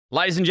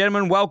Ladies and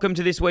gentlemen, welcome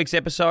to this week's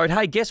episode.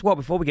 Hey, guess what?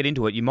 Before we get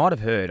into it, you might have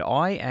heard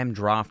I am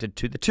drafted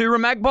to the Toora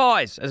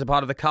Magpies as a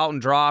part of the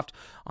Carlton draft.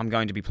 I'm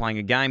going to be playing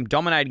a game,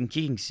 dominating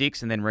kicking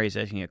six and then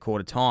resetting at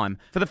quarter time.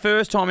 For the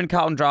first time in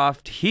Carlton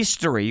draft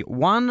history,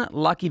 one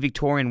lucky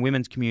Victorian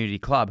women's community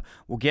club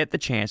will get the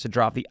chance to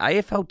draft the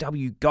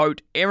AFLW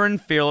GOAT, Erin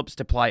Phillips,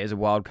 to play as a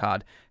wild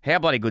card. How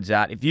bloody good's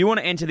that? If you want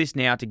to enter this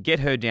now to get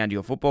her down to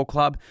your football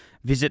club,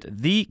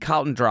 visit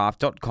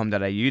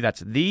thecarltondraft.com.au.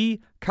 That's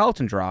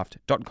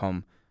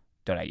thecarltondraft.com.au.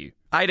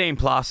 18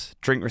 plus,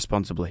 drink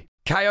responsibly.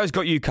 KO's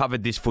got you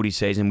covered this footy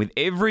season with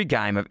every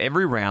game of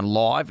every round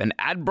live and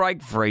ad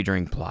break free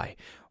during play.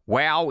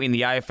 Wow, in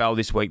the AFL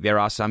this week there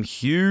are some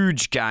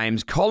huge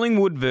games.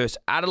 Collingwood versus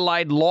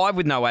Adelaide live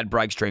with no ad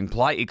breaks during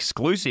play,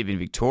 exclusive in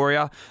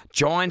Victoria.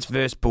 Giants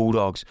versus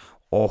Bulldogs.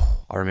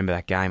 Oh, I remember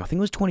that game. I think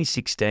it was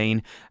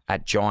 2016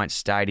 at Giants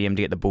Stadium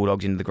to get the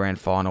Bulldogs into the grand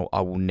final.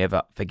 I will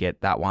never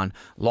forget that one.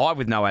 Live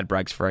with no ad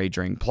breaks free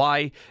during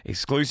play,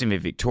 exclusive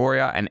in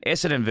Victoria, and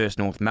Essendon versus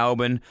North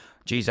Melbourne.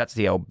 Geez, that's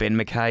the old Ben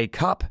McKay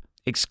Cup.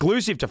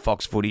 Exclusive to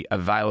Fox Footy,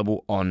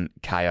 available on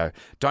KO.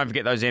 Don't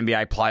forget those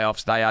NBA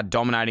playoffs. They are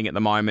dominating at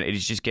the moment. It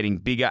is just getting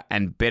bigger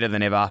and better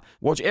than ever.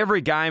 Watch every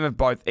game of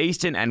both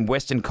Eastern and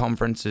Western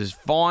Conferences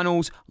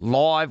finals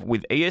live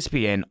with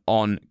ESPN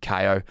on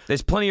KO.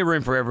 There's plenty of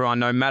room for everyone,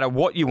 no matter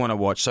what you want to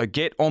watch. So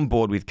get on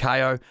board with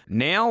KO,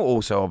 now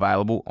also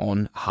available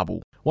on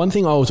Hubble. One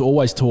thing I was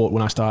always taught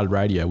when I started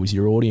radio was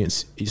your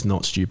audience is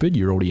not stupid.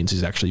 Your audience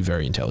is actually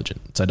very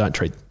intelligent. So don't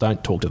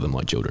talk to them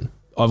like children.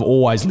 I've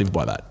always lived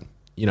by that.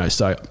 You know,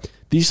 so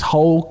this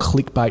whole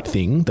clickbait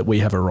thing that we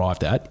have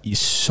arrived at is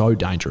so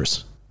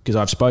dangerous because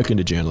I've spoken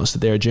to journalists that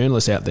there are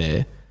journalists out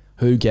there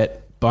who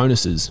get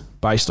bonuses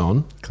based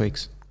on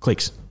clicks.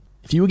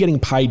 If you were getting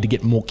paid to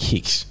get more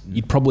kicks,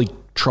 you'd probably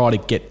try to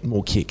get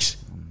more kicks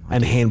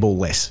and handball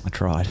less. I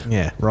tried.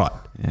 Yeah, right.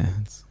 Yeah.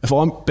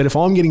 If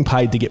I'm getting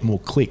paid to get more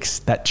clicks,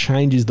 that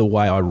changes the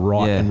way I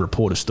write and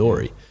report a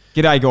story.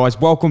 G'day guys,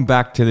 welcome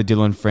back to the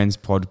Dylan Friends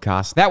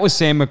podcast. That was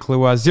Sam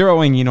McClure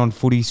zeroing in on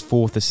footy's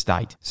fourth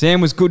estate. Sam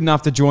was good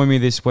enough to join me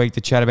this week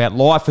to chat about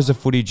life as a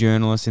footy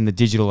journalist in the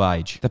digital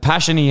age, the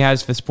passion he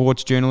has for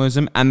sports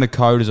journalism and the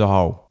code as a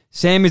whole.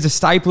 Sam is a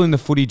staple in the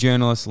footy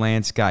journalist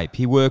landscape.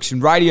 He works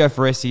in radio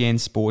for SEN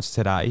Sports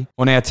Today,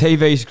 on our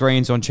TV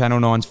screens on Channel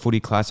 9's Footy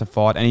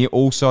Classified, and he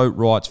also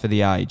writes for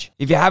The Age.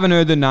 If you haven't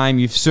heard the name,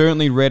 you've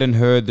certainly read and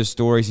heard the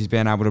stories he's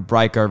been able to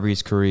break over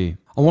his career.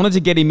 I wanted to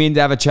get him in to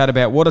have a chat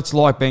about what it's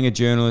like being a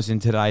journalist in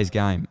today's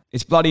game.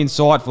 It's bloody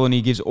insightful and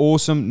he gives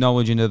awesome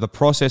knowledge into the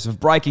process of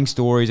breaking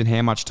stories and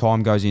how much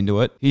time goes into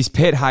it. His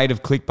pet hate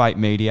of clickbait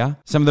media,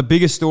 some of the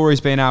biggest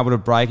stories being able to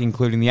break,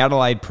 including the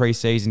Adelaide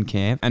pre-season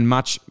camp, and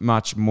much,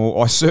 much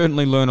more. I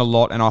certainly learned a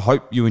lot and I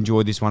hope you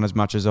enjoyed this one as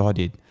much as I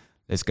did.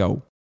 Let's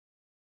go.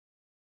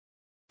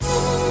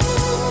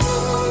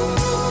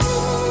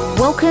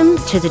 Welcome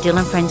to the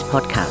Dylan Friends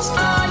podcast.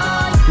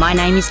 My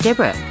name is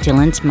Deborah,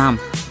 Dylan's mum.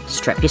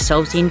 Strap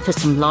yourselves in for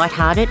some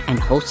light-hearted and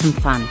wholesome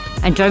fun.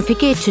 And don't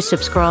forget to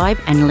subscribe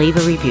and leave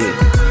a review.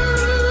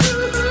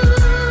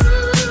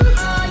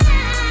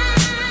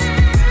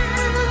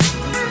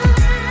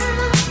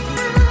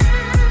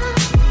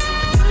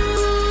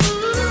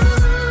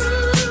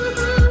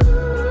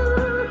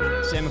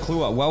 Sam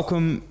McClure,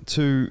 welcome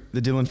to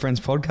the Dylan Friends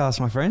podcast,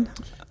 my friend.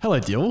 Hello,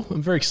 Dill.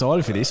 I'm very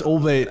excited for this,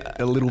 albeit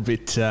a little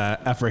bit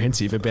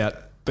apprehensive about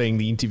being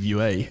the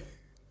interviewee.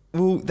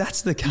 Well,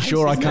 that's the case. You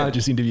sure I can't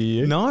just interview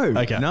you? No.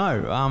 Okay. No.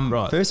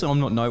 Right. First of all, I'm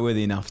not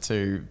noteworthy enough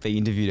to be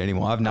interviewed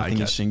anymore. I have nothing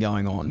interesting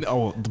going on.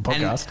 Oh, the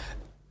podcast.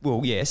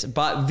 Well, yes,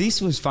 but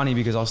this was funny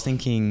because I was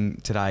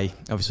thinking today.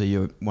 Obviously,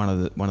 you're one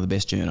of the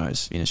best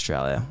journos in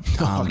Australia.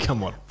 Oh,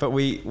 come on. But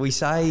we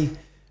say,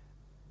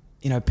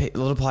 you know, a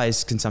lot of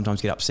players can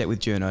sometimes get upset with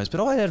journos,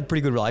 but I had a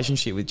pretty good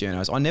relationship with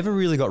journos. I never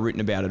really got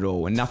written about at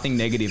all, and nothing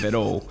negative at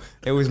all.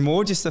 It was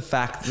more just the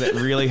fact that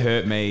really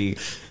hurt me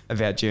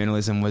about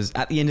journalism was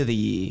at the end of the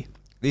year.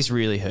 This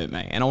really hurt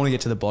me, and I want to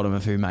get to the bottom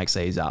of who makes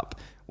these up.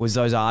 Was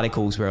those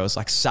articles where it was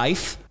like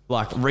safe,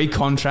 like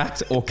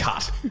recontract or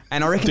cut,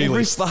 and I reckon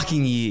every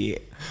fucking year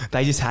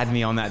they just had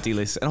me on that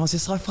D-list, and I was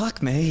just like,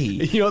 fuck me.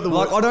 You know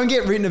what I don't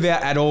get written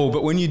about at all,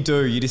 but when you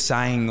do, you're just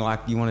saying like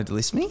you want to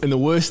delist me. And the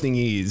worst thing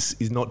is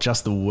not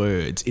just the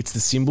words; it's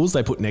the symbols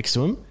they put next to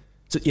them.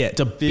 So, yeah, it's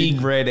a big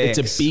red X.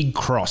 It's a big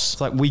cross.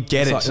 It's like we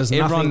get it. Like,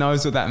 everyone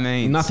knows what that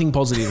means. Nothing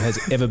positive has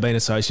ever been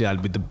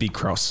associated with the big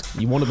cross.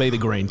 You want to be the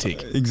green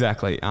tick.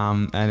 Exactly.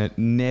 And it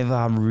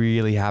never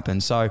really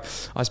happened. So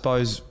I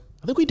suppose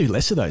I think we do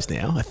less of those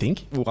now. I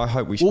think. Well, I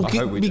hope we should.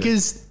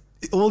 Because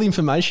all the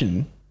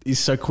information is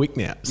so quick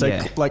now. So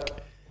like,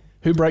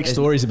 who breaks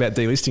stories about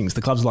delistings?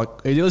 The club's like,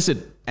 who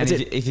delisted? And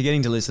if you're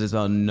getting delisted as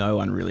well, no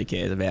one really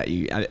cares about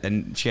you.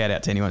 And shout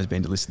out to anyone who's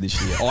been delisted this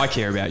year. I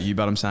care about you,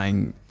 but I'm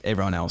saying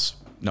everyone else.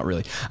 Not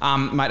really.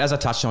 Mate, as I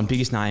touched on,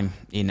 biggest name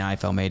in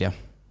AFL media.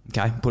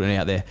 Okay, putting it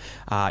out there.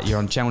 You're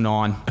on Channel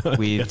 9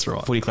 with That's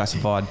right. Footy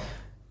Classified,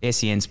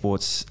 SEN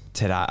Sports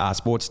Today,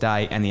 Sports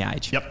Day and The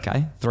Age. Yep.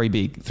 Okay, three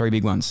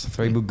big ones.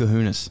 Three big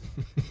kahunas.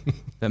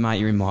 But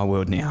mate, you're in my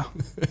world now.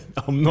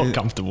 I'm not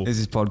comfortable. This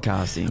is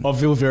podcasting. I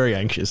feel very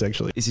anxious,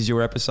 actually. This is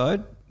your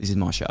episode. This is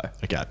my show.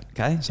 Okay.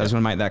 Okay? So I just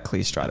want to make that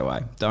clear straight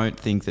away. Don't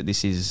think that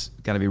this is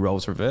going to be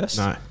roles reversed.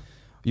 No.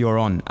 You're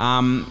on.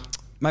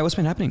 Mate, what's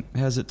been happening?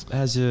 How's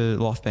your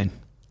life been?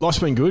 Life's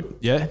been good,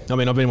 yeah. I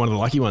mean, I've been one of the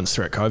lucky ones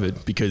throughout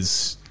COVID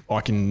because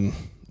I can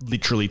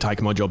literally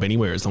take my job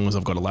anywhere as long as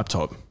I've got a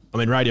laptop. I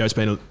mean, radio's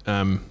been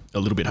a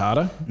little bit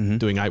harder.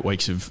 Doing 8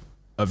 weeks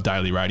of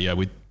daily radio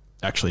with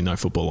actually no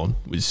football on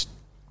was...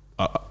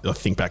 I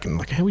think back and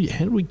like, how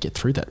did we get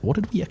through that? What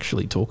did we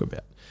actually talk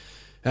about?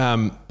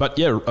 But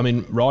yeah, I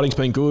mean, writing's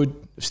been good.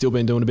 I've still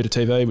been doing a bit of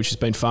TV, which has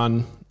been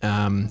fun.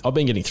 I've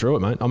been getting through it,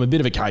 mate. I'm a bit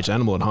of a caged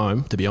animal at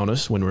home, to be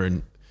honest. When we're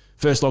in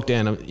first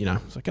lockdown,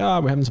 it's like,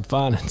 we're having some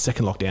fun. And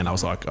second lockdown, I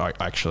was like, I'm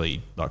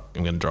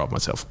going to drive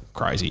myself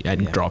crazy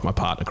and drive my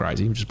partner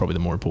crazy, which is probably the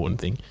more important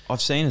thing.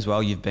 I've seen as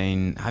well, you've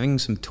been having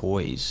some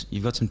toys.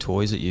 You've got some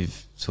toys that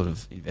you've sort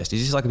of invested.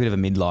 Is this like a bit of a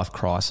midlife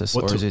crisis?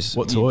 What is this,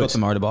 what you've toys? got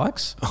the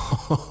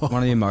motorbikes?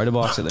 One of your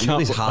motorbikes. You've got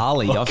this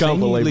Harley. I've can't seen you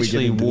believe we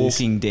literally get into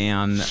walking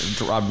down,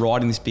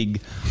 riding this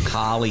big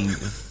Harley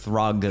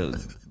thrug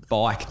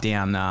bike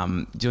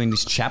down, doing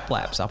this chap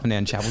laps up and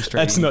down Chapel Street.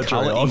 That's not true.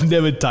 I've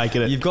never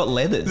taken it. You've got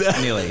leathers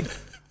nearly.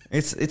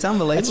 It's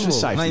unbelievable. That's for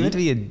safety. Mate, you're meant to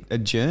be a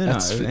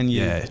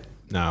journo.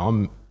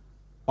 No,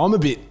 I'm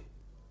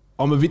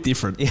a bit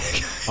different.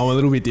 I'm a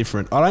little bit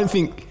different. I don't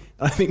think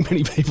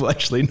many people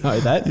actually know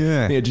that.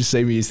 Yeah. They just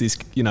see me as this,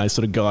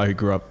 sort of guy who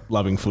grew up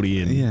loving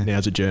footy and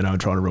now's a journo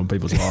and trying to ruin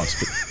people's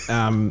lives. But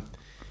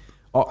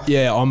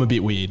I'm a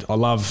bit weird. I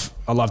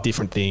love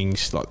different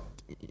things. Like,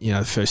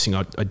 the first thing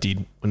I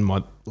did on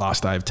my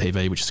last day of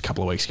TV, which is a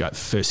couple of weeks ago, the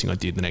first thing I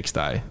did the next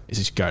day is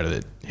just go to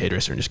the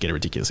hairdresser and just get a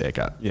ridiculous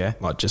haircut. Yeah.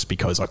 Like, just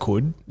because I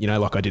could,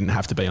 like I didn't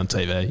have to be on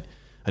TV.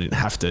 I didn't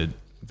have to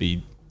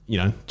be,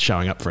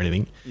 showing up for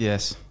anything.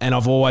 Yes. And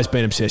I've always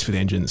been obsessed with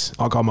engines.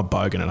 Like, I'm a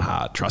bogan at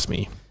heart, trust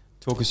me.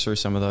 Talk us through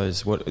some of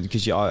those.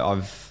 Because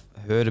I've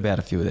heard about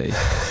a few of these.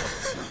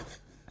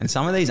 And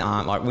some of these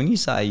aren't, like, when you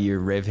say you're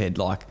a rev head,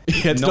 like,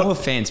 no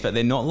offence, but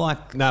they're not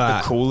like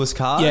the coolest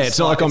cars. Yeah, it's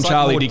not like I'm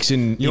Charlie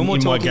Dixon in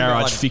my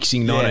garage like,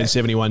 fixing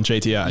 1971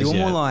 GTRs. You're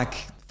more like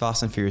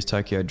Fast and Furious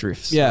Tokyo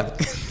Drifts. Yeah.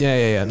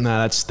 Yeah.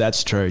 No,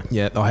 that's true.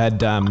 Yeah, I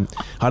had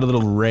a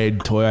little red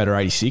Toyota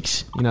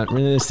 86. Remember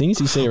those things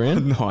you see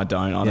around? No, I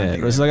don't. I don't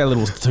think it was like a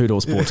little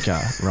 2-door sports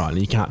car, right?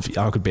 And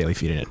I could barely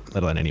fit in it,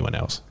 let alone anyone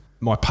else.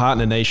 My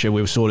partner Nisha,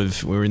 we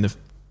were in the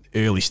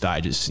early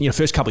stages,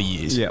 first couple of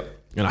years. Yeah.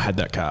 And I had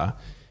that car.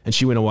 And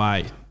she went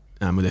away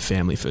with her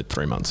family for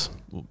 3 months.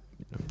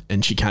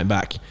 And she came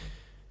back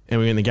and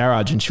we were in the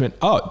garage and she went,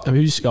 I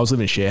was living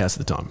in a share house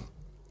at the time.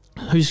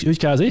 Whose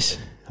car is this?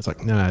 I was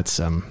like, no,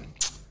 it's, I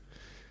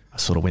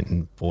sort of went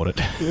and bought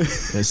it.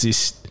 There's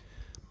this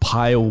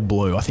pale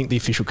blue, I think the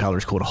official colour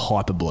is called a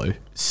hyper blue,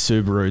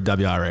 Subaru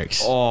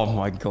WRX. Oh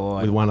my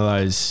God. With one of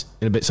those,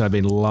 so I'd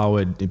been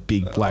lowered,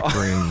 big black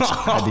rims,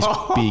 had this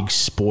big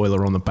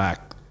spoiler on the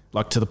back.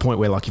 Like, to the point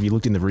where, like, if you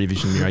looked in the rear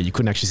vision mirror, you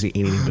couldn't actually see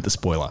anything but the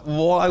spoiler.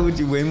 Why would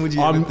you? When would you?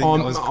 Think that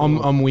was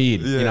cool? I'm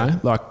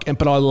weird,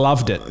 but I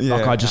loved it.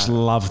 Yeah, I just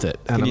loved it.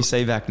 Can you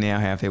see back now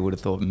how people would have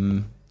thought?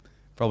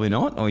 Probably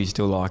not, or you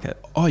still like it?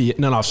 Oh yeah,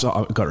 no,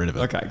 I got rid of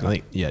it. Okay, good. I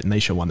think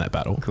Nisha won that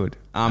battle. Good.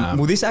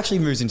 Well, this actually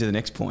moves into the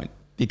next point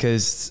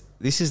because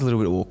this is a little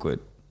bit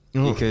awkward.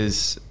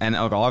 Because, and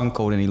I haven't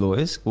called any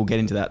lawyers. We'll get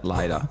into that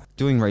later.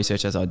 Doing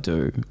research as I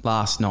do,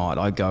 last night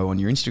I go on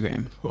your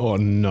Instagram. Oh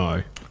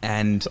no.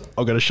 And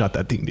I've got to shut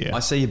that thing down. I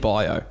see your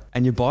bio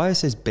and your bio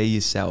says be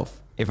yourself.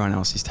 Everyone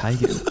else is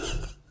taken.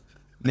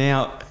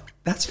 Now,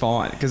 that's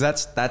fine because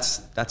that's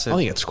I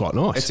think it's quite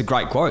nice. It's a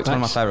great quote. It's one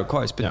of my favourite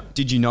quotes. But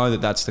did you know that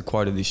that's the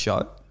quote of this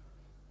show?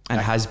 And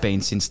has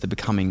been since the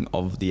becoming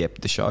of the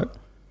show.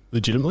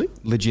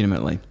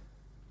 Legitimately.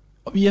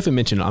 You haven't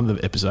mentioned other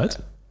episodes,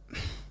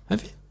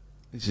 have you?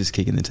 It's just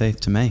kicking the teeth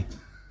to me.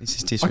 It's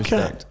just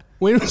disrespect.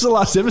 When was the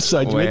last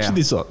episode you mentioned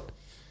this on?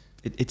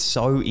 It's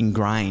so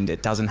ingrained.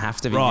 It doesn't have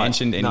to be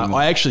mentioned anymore. No,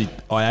 I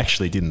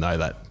actually didn't know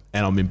that,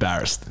 and I'm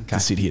embarrassed to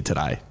sit here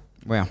today.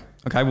 Wow.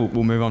 Okay,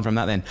 we'll move on from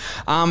that then.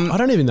 I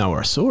don't even know where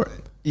I saw it.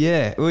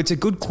 Yeah, well, it's a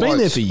good quote.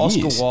 It's been there for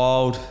years. Oscar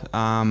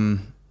Wilde.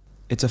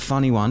 It's a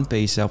funny one.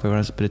 Be yourself, everyone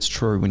else, but it's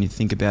true when you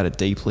think about it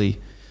deeply.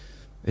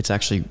 It's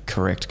actually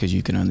correct because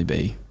you can only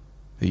be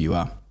who you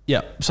are.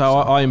 Yeah, so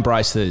I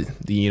embrace the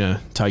inner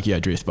Tokyo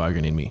Drift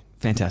bogan in me.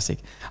 Fantastic.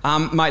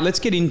 Mate, let's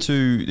get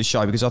into the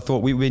show because I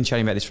thought we've been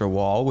chatting about this for a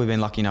while. We've been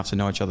lucky enough to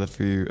know each other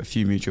through a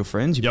few mutual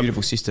friends. Your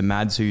beautiful sister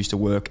Mads, who used to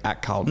work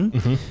at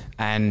Carlton,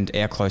 and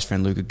our close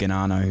friend Luca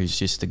Ganano, who's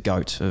just the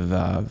goat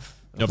of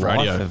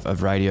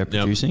radio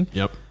producing.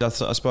 Yep. I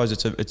suppose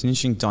it's an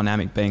interesting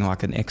dynamic being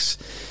like an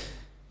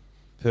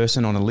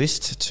ex-person on a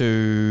list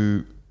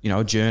to... a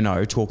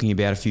journo talking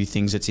about a few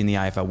things that's in the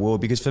AFL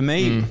world. Because for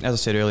me, as I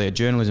said earlier,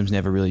 journalism's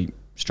never really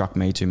struck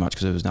me too much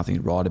because there was nothing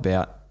to write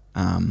about,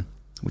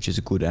 which is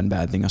a good and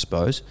bad thing, I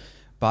suppose.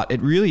 But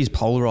it really is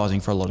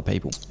polarising for a lot of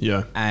people.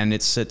 Yeah. And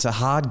it's a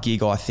hard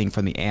gig, I think,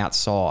 from the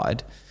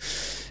outside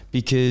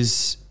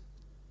because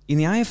in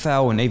the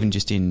AFL and even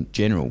just in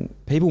general,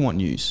 people want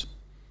news.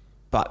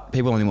 but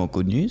people only want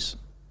good news.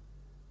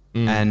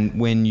 And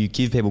when you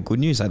give people good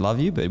news, they love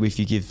you. But if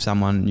you give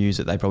someone news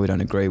that they probably don't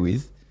agree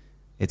with,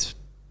 it's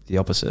the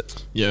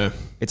opposite. Yeah.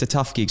 It's a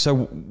tough gig.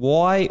 So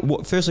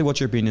firstly, what's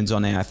your opinions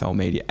on AFL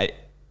media?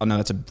 I know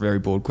that's a very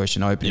broad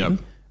question opening,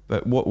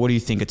 but what do you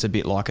think it's a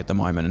bit like at the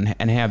moment,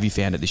 and how have you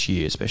found it this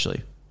year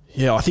especially?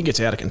 Yeah, I think it's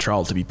out of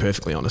control, to be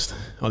perfectly honest.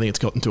 I think it's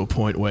gotten to a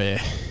point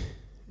where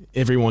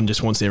everyone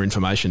just wants their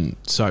information.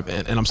 So,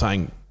 and I'm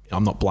saying,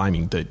 I'm not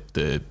blaming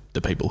the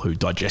people who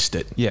digest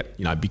it,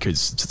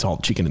 because it's the whole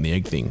chicken and the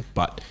egg thing.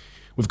 But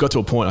we've got to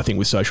a point, I think,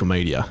 with social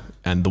media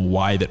and the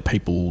way that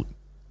people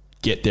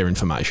get their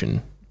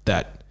information,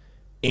 that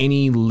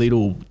any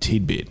little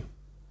tidbit,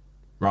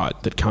 right,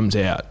 that comes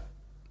out,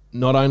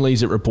 not only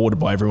is it reported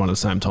by everyone at the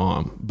same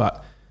time,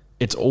 but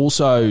it's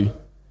also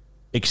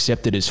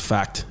accepted as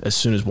fact as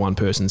soon as one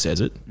person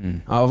says it.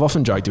 I've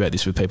often joked about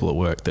this with people at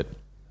work that,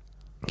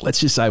 let's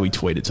just say we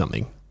tweeted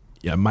something,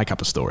 make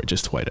up a story,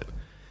 just tweet it.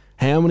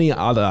 How many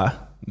other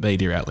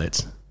media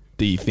outlets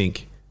do you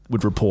think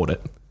would report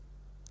it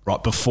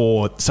right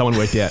before someone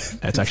worked out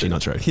that's actually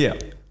not true? Yeah.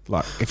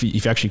 Like if you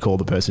actually call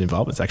the person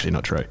involved, it's actually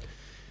not true.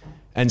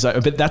 And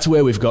so, but that's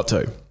where we've got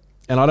to.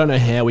 And I don't know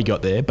how we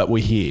got there, but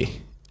we're here.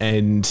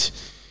 And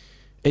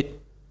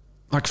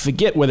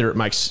forget whether it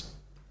makes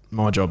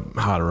my job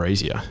harder or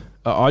easier.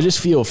 I just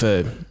feel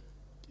for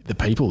the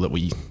people that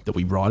we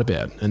write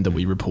about and that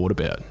we report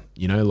about,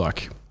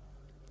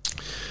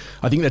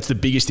 I think that's the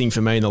biggest thing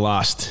for me in the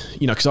last,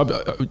 because I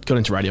got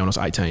into radio when I was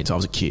 18, so I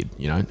was a kid,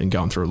 and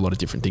going through a lot of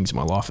different things in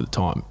my life at the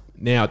time.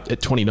 Now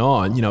at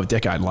 29, a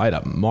decade later,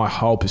 my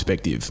whole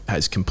perspective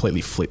has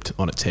completely flipped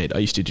on its head. I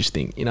used to just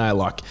think,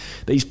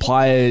 these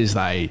players,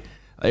 they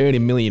earn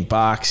 $1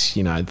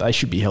 million, they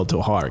should be held to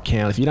a higher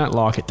account. If you don't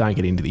like it, don't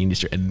get into the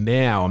industry. And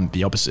now I'm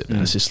the opposite. And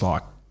it's just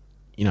like,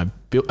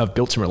 I've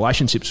built some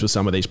relationships with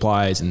some of these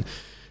players and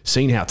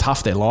seen how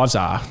tough their lives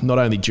are, not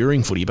only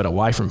during footy, but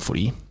away from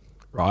footy,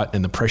 right?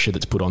 And the pressure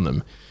that's put on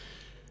them.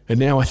 And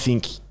now I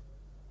think,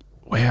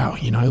 wow,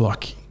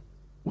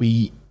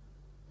 we're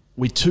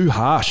too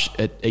harsh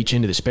at each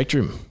end of the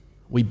spectrum.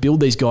 We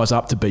build these guys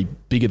up to be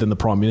bigger than the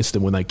Prime Minister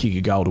when they kick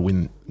a goal to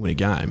win a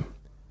game.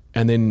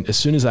 And then as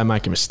soon as they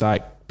make a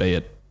mistake, be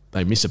it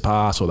they miss a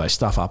pass or they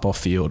stuff up off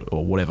field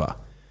or whatever,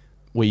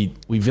 we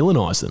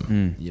villainise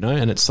them,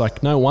 and it's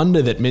like no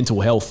wonder that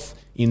mental health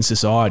in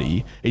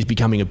society is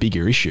becoming a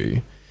bigger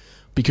issue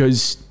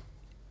because,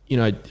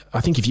 I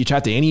think if you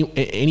chat to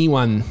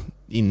anyone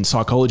in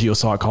psychology or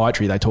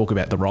psychiatry, they talk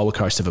about the roller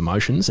coaster of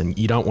emotions, and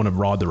you don't want to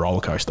ride the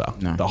roller coaster.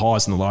 No. The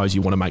highs and the lows,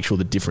 you want to make sure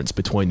the difference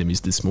between them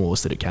is the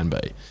smallest that it can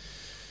be.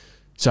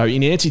 So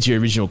in answer to your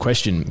original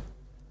question,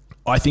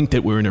 I think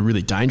that we're in a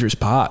really dangerous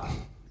part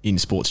in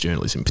sports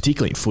journalism,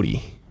 particularly in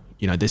footy.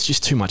 There's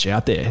just too much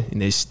out there,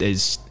 and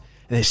there's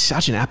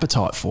such an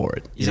appetite for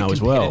it, as well. Is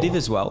it competitive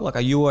as well? Like,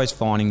 are you always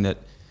finding that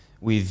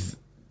with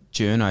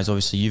journos,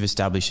 obviously you've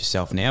established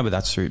yourself now, but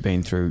that's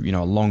been through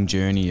a long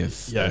journey of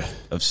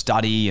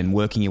study and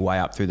working your way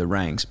up through the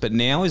ranks. But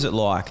now is it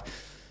like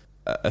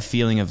a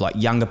feeling of like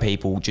younger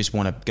people just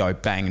want to go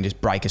bang and just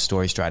break a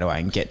story straight away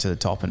and get to the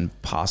top and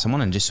pass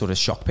someone and just sort of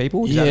shock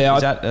people? Is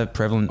that a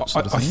prevalent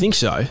sort of thing? I think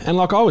so. And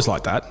like I was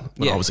like that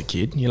when I was a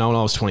kid, when I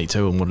was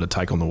 22 and wanted to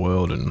take on the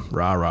world and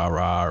rah, rah,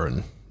 rah.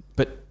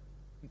 But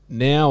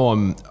now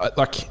I'm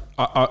like,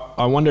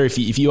 I wonder if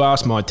you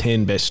ask my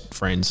 10 best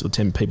friends or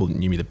 10 people that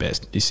knew me the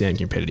best, is Sam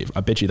competitive?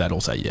 I bet you they'd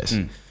all say yes.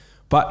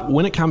 But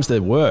when it comes to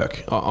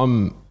work,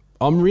 I'm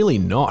really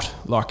not.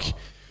 Like,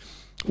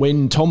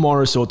 when Tom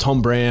Morris or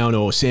Tom Brown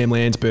or Sam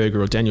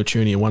Landsberger or Daniel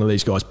Tooney or one of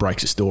these guys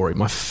breaks a story,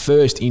 my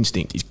first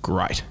instinct is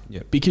great.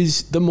 Yep.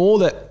 Because the more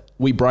that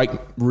we break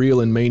real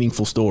and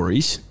meaningful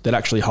stories that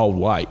actually hold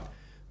weight,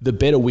 the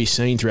better we're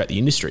seen throughout the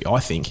industry, I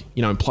think.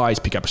 And players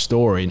pick up a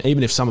story, and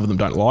even if some of them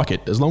don't like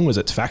it, as long as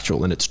it's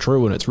factual and it's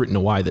true and it's written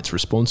in a way that's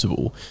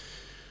responsible,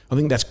 I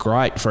think that's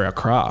great for our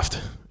craft.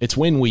 It's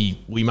when we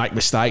make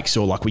mistakes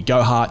or like we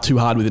go too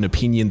hard with an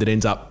opinion that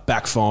ends up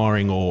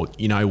backfiring, or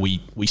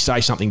we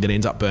say something that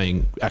ends up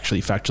being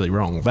actually factually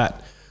wrong.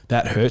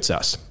 That hurts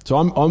us. So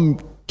I'm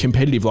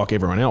competitive like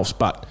everyone else,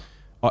 but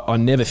I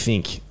never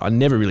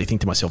really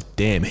think to myself,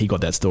 damn, he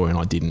got that story and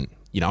I didn't.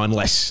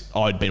 Unless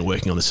I'd been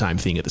working on the same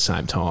thing at the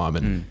same time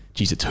and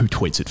geez, it's who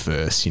tweets it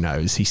first,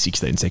 is he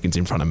 16 seconds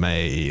in front of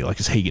me? Like,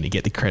 is he going to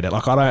get the credit?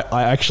 Like,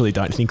 I actually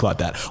don't think like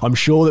that. I'm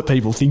sure that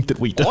people think that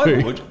we do.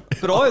 I would,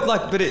 but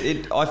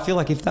I feel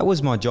like if that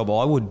was my job,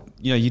 I would,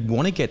 you'd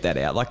want to get that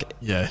out. Like,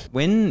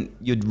 when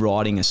you're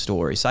writing a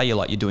story, say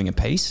you're doing a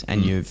piece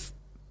and you've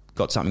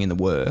got something in the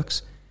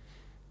works,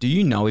 do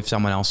you know if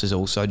someone else is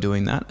also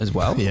doing that as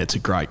well? Yeah, it's a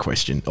great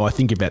question. I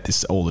think about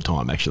this all the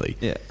time, actually.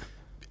 Yeah.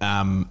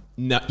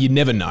 No, you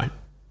never know.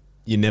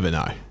 You never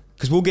know.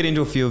 Because we'll get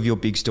into a few of your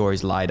big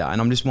stories later, and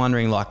I'm just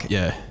wondering,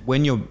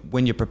 when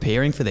you're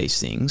preparing for these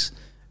things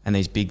and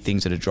these big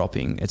things that are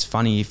dropping, it's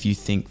funny if you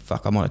think,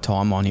 fuck, I'm on a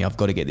timeline here, I've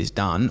got to get this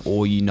done,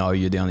 or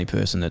you're the only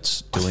person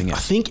that's doing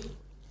it.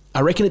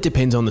 I reckon it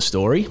depends on the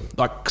story.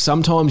 Like,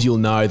 sometimes you'll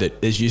know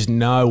that there's just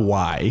no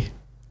way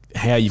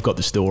how you've got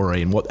the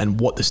story and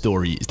what the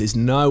story is. There's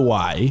no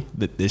way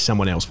that there's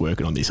someone else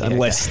working on this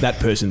unless that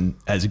person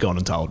has gone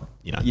and told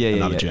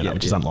another journo,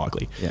 which is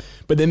unlikely. Yeah.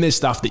 But then there's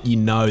stuff that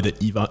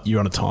that you're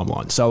on a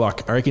timeline. So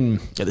like I reckon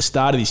at the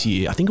start of this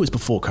year, I think it was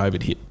before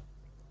COVID hit,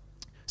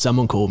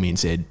 someone called me and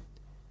said,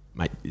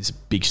 "Mate, there's a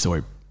big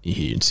story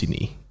here in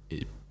Sydney.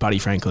 Buddy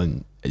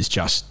Franklin has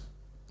just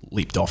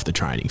leapt off the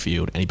training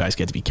field and he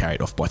basically had to be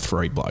carried off by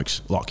 3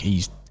 blokes. Like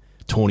he's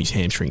torn his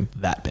hamstring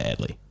that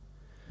badly."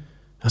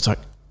 I was like,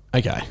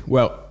 okay,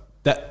 well,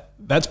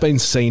 that's been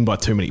seen by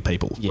too many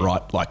people,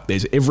 right? Like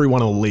there's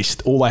everyone on the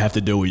list. All they have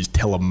to do is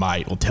tell a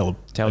mate or tell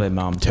their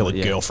mum, tell a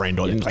girlfriend,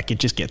 or like it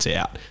just gets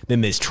out.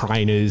 Then there's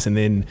trainers, and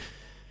then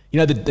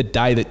the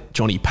day that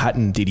Johnny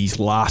Patton did his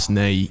last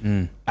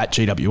knee at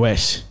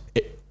GWS,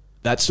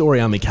 that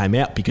story only came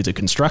out because a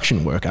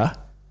construction worker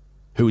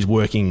who was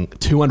working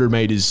 200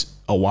 metres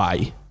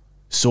away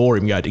saw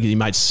him go because he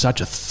made such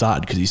a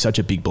thud because he's such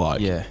a big bloke.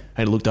 Yeah,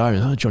 and he looked over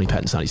and Johnny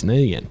Patton's done his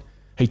knee again.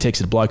 He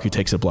texted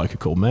a bloke who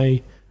called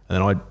me, and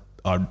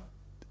then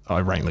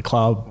I rang the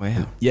club.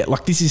 Wow. Yeah,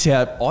 like this is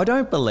how... I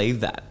don't believe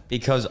that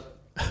because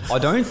I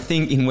don't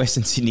think in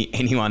Western Sydney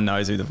anyone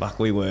knows who the fuck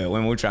we were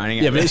when we were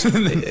training. Yeah, but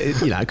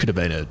it could have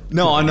been a...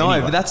 No, I know,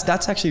 anyway. But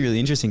that's actually really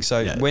interesting.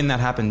 So when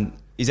that happened,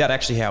 is that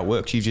actually how it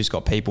works? You've just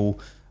got people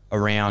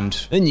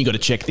around... Then you got to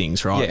check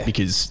things, right? Yeah.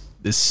 Because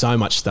there's so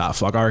much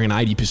stuff. Like I reckon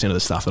 80% of the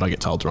stuff that I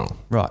get told's wrong.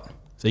 Right.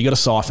 So you got to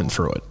siphon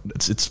through it.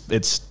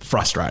 It's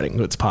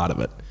frustrating. It's part of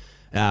it.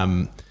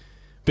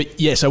 But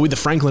yeah, so with the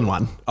Franklin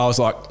one, I was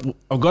like,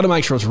 I've got to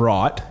make sure it's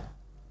right,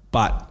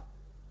 but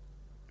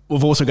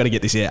we've also got to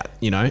get this out,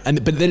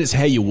 but then it's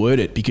how you word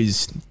it,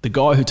 because the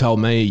guy who told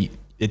me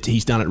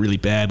he's done it really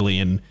badly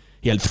and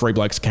he had 3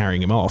 blokes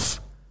carrying him off,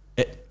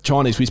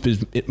 Chinese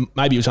whispers,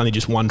 maybe it was only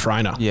just one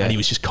trainer and he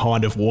was just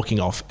kind of walking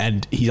off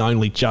and he's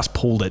only just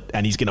pulled it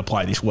and he's going to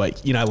play this week.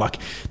 Like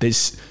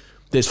there's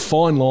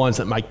fine lines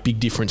that make big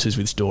differences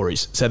with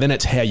stories. So then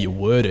it's how you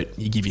word it.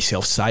 You give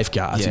yourself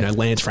safeguards. Yeah.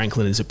 Lance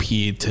Franklin has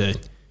appeared to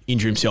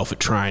injure himself at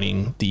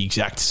training. The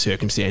exact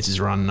circumstances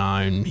are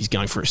unknown. He's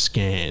going for a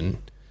scan.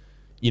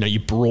 You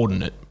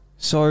broaden it.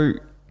 So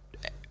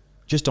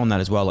just on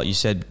that as well, like you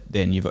said,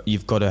 then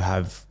you've got to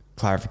have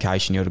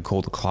clarification. You've got to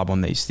call the club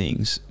on these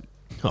things.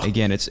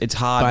 Again, it's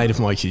hard. Bane of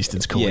my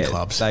existence calling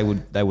clubs. They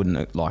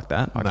wouldn't like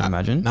that, I can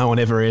imagine. No one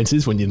ever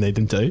answers when you need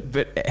them to.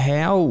 But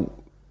how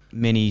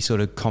many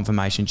sort of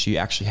confirmations do you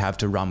actually have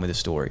to run with a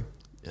story?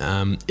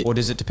 Or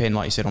does it depend,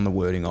 like you said, on the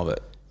wording of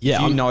it?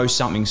 Yeah. If you know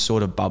something's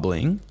sort of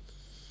bubbling,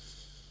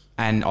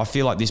 and I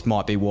feel like this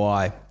might be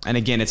why, and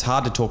again, it's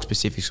hard to talk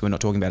specifics. We're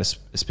not talking about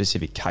a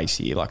specific case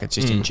here. Like it's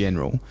just in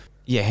general.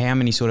 Yeah. How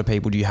many sort of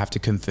people do you have to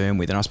confirm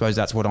with? And I suppose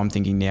that's what I'm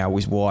thinking now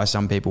is why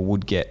some people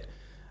would get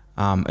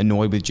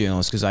annoyed with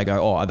journalists because they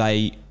go, oh, are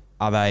they,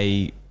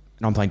 and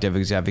I'm playing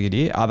devil's advocate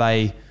here, are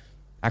they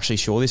actually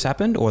sure this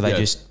happened, or are they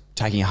just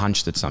taking a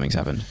hunch that something's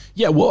happened?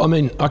 Yeah, well, I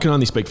mean, I can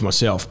only speak for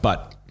myself,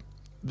 but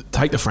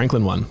take the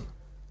Franklin one.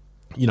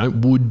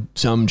 Would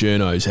some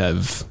journos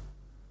have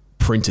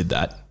printed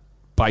that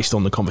based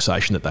on the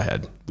conversation that they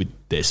had with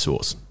their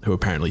source, who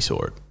apparently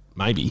saw it?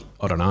 Maybe,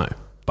 I don't know.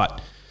 But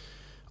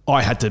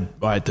I had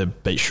to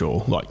be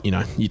sure. Like,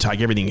 you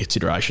take everything into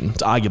consideration.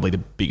 It's arguably the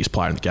biggest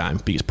player in the game,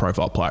 biggest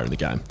profile player in the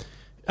game,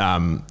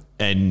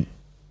 and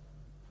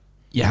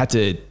you had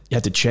to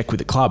check with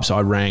the club. So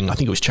I rang, I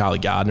think it was Charlie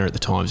Gardner at the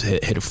time,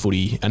 head of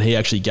footy, and he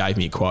actually gave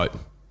me a quote.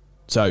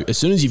 So as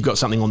soon as you've got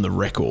something on the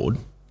record,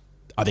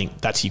 I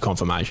think that's your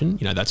confirmation.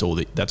 That's all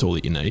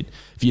that you need.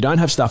 If you don't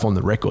have stuff on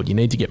the record, you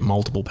need to get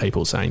multiple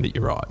people saying that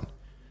you're right.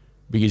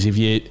 Because if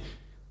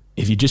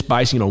you're just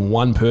basing it on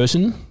one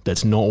person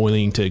that's not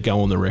willing to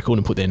go on the record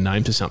and put their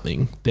name to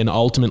something, then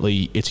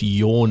ultimately it's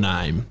your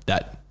name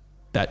that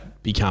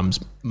becomes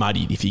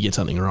muddied if you get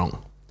something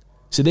wrong.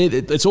 So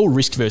it's all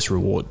risk versus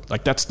reward.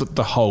 Like that's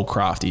the whole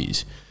craft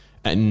is.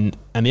 And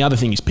the other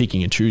thing is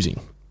picking and choosing.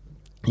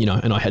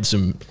 And I had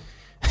some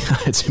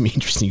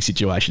interesting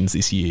situations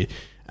this year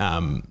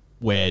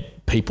where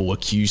people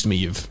accused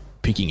me of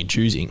picking and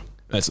choosing.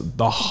 That's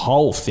the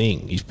whole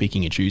thing is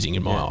picking and choosing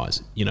in my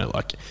eyes.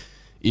 Like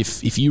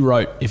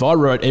if I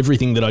wrote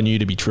everything that I knew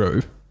to be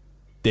true,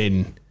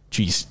 then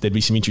geez, there'd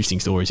be some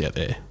interesting stories out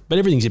there. But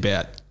everything's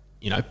about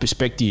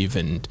perspective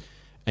and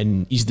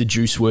is the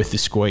juice worth the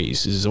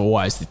squeeze? Is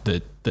always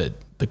the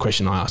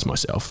question I ask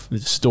myself.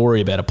 There's a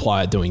story about a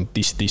player doing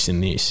this,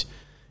 and this.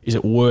 Is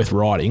it worth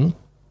writing?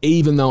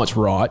 Even though it's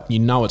right,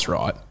 it's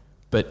right,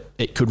 but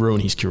it could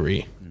ruin his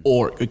career,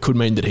 or it could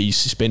mean that he's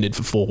suspended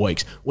for 4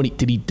 weeks.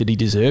 Did he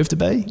deserve to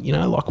be?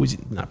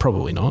 No,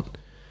 probably not.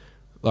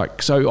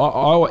 Like, so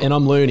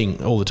I'm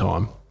learning all the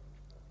time.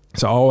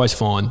 So I always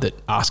find that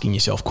asking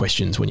yourself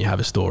questions when you have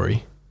a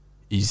story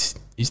is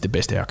the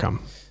best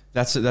outcome.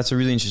 That's a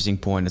really interesting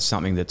point. It's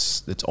something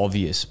that's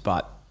obvious,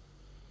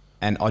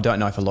 and I don't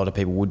know if a lot of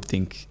people would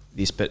think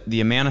this, but the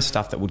amount of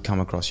stuff that would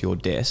come across your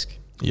desk,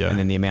 and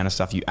then the amount of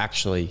stuff you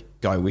actually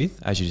go with,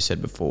 as you just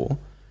said before,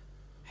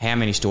 how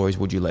many stories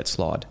would you let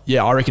slide?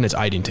 Yeah, I reckon it's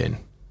 8 in 10.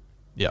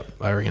 Yeah,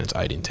 I reckon it's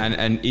 8 in 10.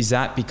 And is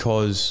that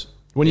because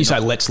When you say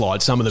let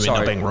slide, some of them end Sorry.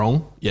 up being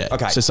wrong. Yeah.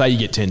 Okay. So say you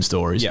get 10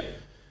 stories. Yeah.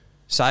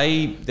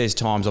 Say there's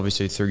times,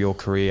 obviously, through your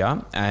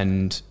career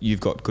and you've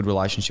got good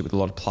relationship with a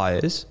lot of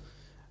players.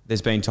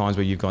 There's been times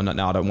where you've gone,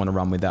 no, I don't want to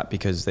run with that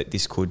because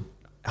this could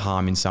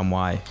harm in some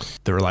way.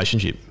 The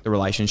relationship. The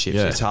relationships.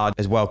 Yeah. It's hard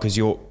as well because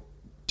you're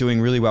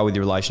doing really well with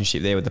your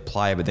relationship there with the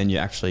player, but then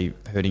you're actually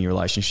hurting your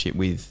relationship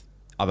with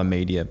other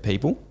media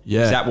people.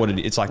 Yeah. Is that what it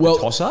is? It's like Well,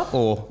 the toss-up?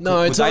 Or no,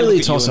 would it's they not really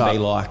look a at you and toss-up. be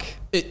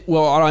like...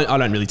 Well, I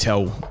don't really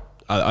tell.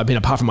 I mean,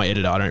 apart from my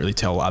editor, I don't really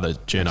tell other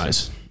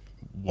journos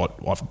what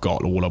I've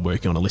got or what I'm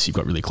working on unless you've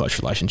got really close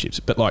relationships.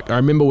 But like, I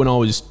remember when I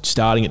was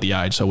starting at the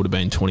age, so I would have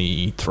been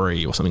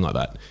 23 or something like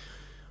that.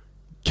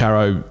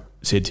 Caro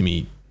said to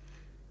me,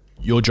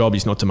 your job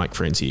is not to make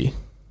friends here.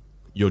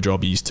 Your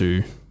job is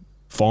to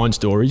find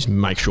stories,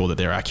 make sure that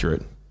they're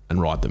accurate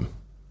and write them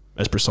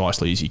as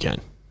precisely as you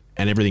can.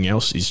 And everything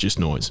else is just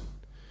noise.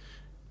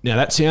 Now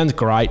that sounds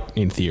great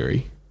in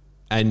theory.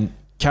 And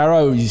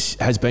Caro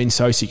has been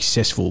so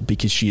successful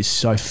because she is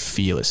so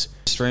fearless.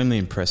 Extremely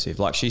impressive.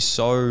 Like she's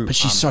so... But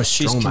she's so strong,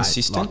 she's mate.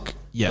 consistent. Like,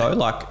 yeah. Though.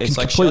 Like, it's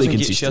like Completely she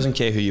consistent. doesn't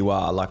care who you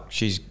are. Like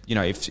she's, you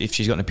know, if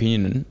she's got an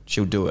opinion,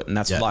 she'll do it. And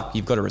that's like,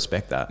 you've got to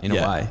respect that in a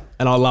way.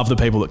 And I love the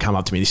people that come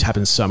up to me. This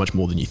happens so much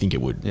more than you think it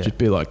would. Yeah. Just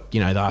be like,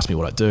 you know, they ask me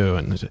what I do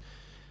and,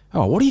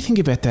 oh, what do you think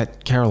about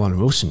that Caroline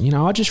Wilson? You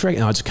know, I just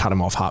reckon I just cut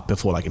them off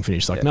before they can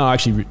finish. Like, no,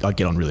 actually, I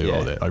get on really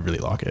well with it. I really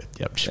like it.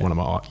 Yep, she's one of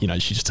my, you know,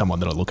 she's just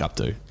someone that I look up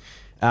to.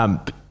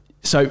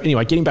 So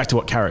anyway, getting back to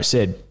what Caro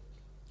said,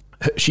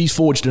 she's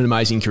forged an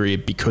amazing career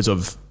because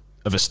of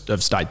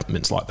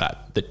statements like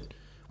that. That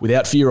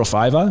without fear or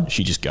favour,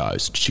 she just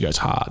goes. She goes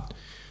hard.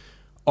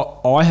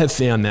 I have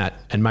found that,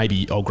 and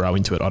maybe I'll grow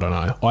into it. I don't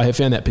know. I have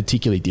found that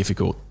particularly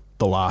difficult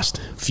the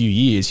last few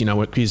years. You know,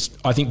 because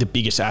I think the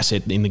biggest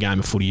asset in the game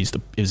of footy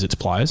is its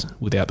players.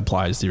 Without the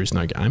players, there is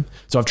no game.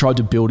 So I've tried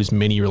to build as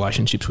many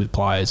relationships with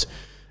players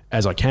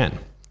as I can,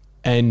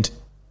 and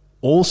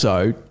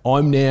also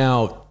I'm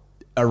now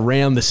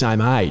around the same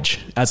age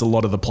as a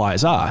lot of the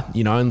players are,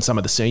 you know, and some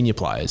of the senior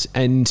players.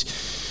 And,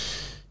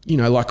 you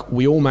know, like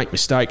we all make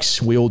mistakes.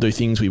 We all do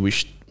things we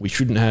wish we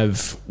shouldn't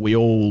have. We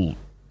all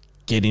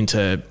get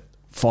into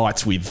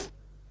fights with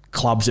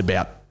clubs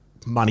about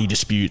money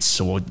disputes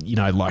or, you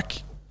know,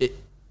 like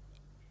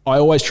I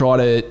always try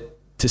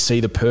to see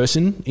the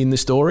person in the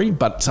story,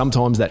 but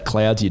sometimes that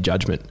clouds your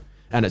judgment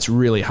and it's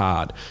really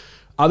hard.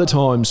 Other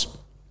times,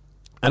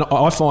 and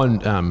I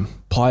find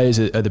players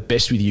are the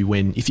best with you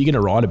when, if you're going to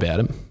write about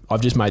them,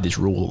 I've just made this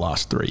rule the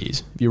last 3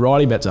 years. If you're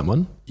writing about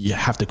someone, you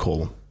have to call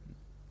them.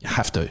 You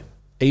have to.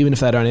 Even if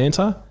they don't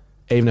answer,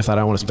 even if they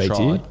don't want to speak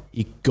to you,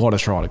 you got to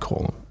try to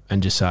call them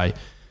and just say,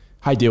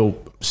 hey,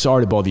 Dill,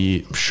 sorry to bother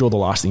you. I'm sure the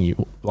last person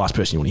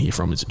you want to hear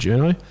from is a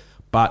journo,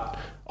 but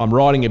I'm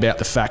writing about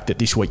the fact that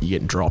this week you're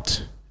getting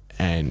dropped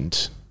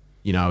and,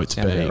 you know, it's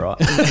been... right.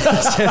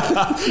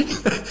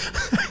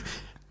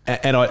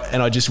 And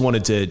I just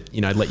wanted to,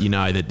 you know, let you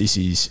know that this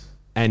is,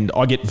 and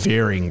I get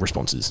varying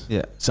responses.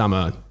 Yeah. Some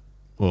are,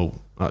 well,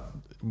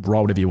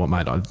 roll whatever you want,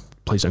 mate.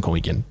 Please don't call me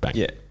again. Bang.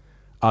 Yeah.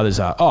 Others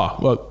are, oh,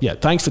 well, yeah,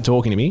 thanks for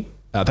talking to me.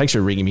 Thanks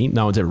for ringing me.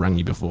 No one's ever rung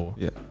me before.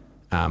 Yeah.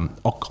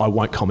 I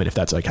won't comment if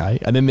that's okay.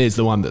 And then there's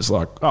the one that's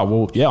like, oh,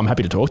 well, yeah, I'm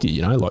happy to talk to you.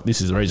 You know, like this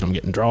is the reason I'm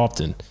getting dropped.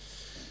 And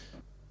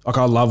like,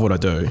 I love what I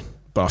do,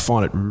 but I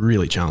find it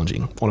really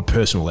challenging on a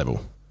personal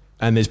level.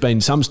 And there's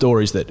been some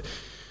stories that,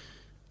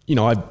 you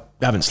know, I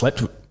haven't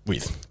slept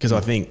with because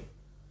I think,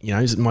 you know,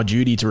 is it my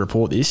duty to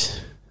report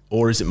this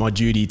or is it my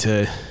duty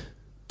to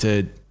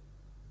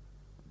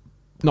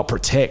not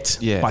protect,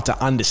 but to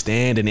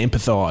understand and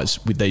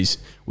empathise with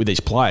these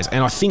players?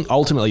 And I think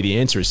ultimately the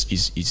answer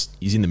is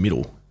in the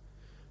middle.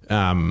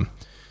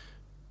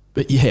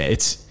 But yeah,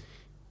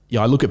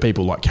 I look at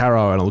people like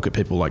Caro and I look at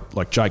people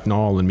like Jake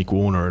Noel and Mick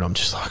Warner and I'm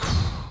just like,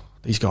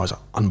 these guys are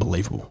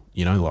unbelievable.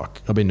 You know,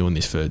 like I've been doing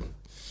this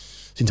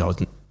since I was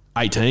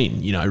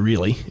 18, you know,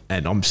 really,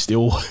 and I'm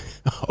still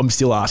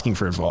asking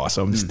for advice.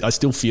 I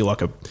still feel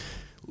like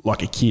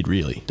a kid,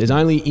 really. There's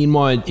only in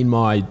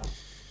my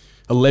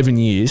 11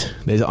 years,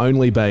 there's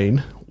only been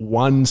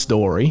one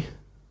story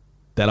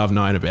that I've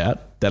known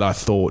about that I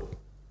thought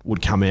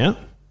would come out,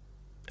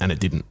 and it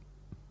didn't.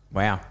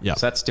 Wow. Yeah.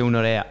 So that's still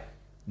not out.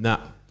 Nah.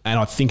 And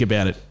I think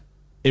about it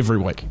every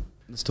week.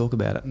 Let's talk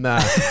about it. Nah.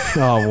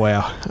 Oh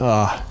wow.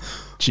 Oh,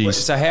 jeez.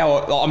 So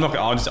how?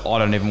 I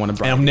don't even want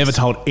to. And I've never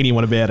told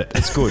anyone about it.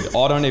 It's good.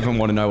 I don't even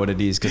want to know what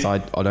it is because I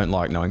don't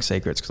like knowing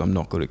secrets because I'm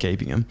not good at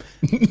keeping them.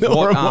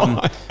 Nor am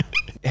I.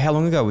 How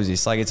long ago was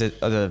this? Like it's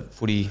a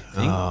footy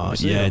thing?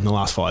 Yeah, in the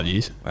last 5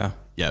 years. Wow.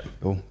 Yep.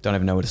 Cool. Don't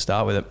even know where to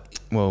start with it.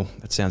 Well,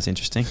 that sounds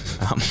interesting.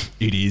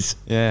 It is.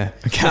 Yeah.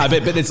 Okay. No,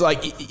 but it's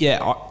like,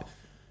 yeah,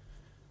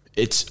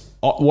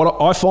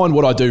 what I find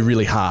what I do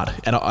really hard,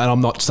 and I'm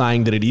not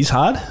saying that it is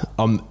hard.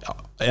 And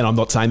I'm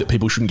not saying that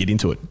people shouldn't get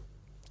into it.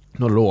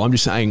 Not at all. I'm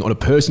just saying on a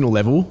personal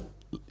level,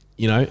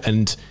 you know,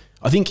 and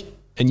I think,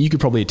 and you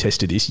could probably attest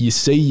to this, you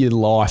see your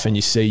life and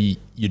you see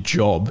your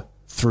job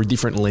through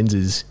different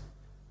lenses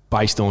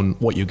based on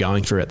what you're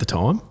going through at the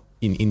time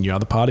in your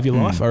other part of your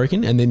life, I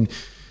reckon. And then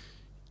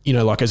you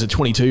know, like as a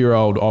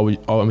 22-year-old,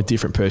 I'm a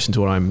different person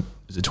to what I'm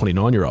as a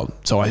 29-year-old.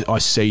 So I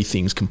see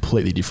things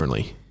completely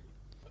differently.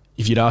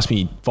 If you'd asked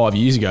me 5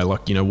 years ago,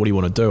 like, you know, what do you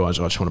want to do? I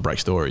just want to break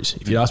stories.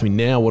 If you'd asked me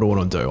now, what do I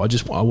want to do?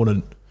 I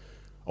want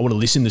to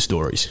listen to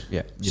stories.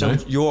 Yeah. So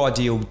your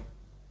ideal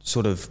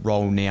sort of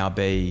role now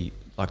be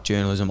like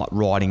journalism, like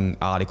writing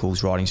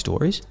articles, writing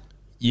stories?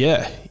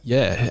 Yeah.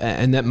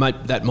 And that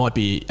might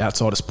be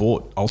outside of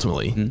sport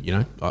ultimately. You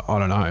know, I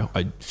don't know.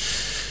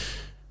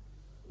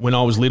 When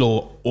I was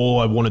little, all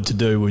I wanted to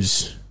do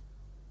was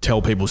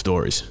tell people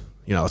stories.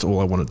 You know, that's all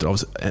I wanted to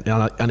do. And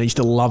I used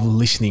to love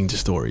listening to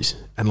stories.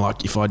 And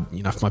like, if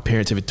my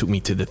parents ever took me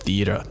to the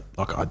theatre,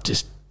 like I'd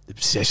just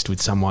obsessed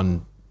with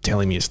someone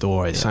telling me a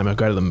story. The same, I'd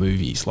go to the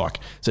movies. Like,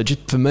 so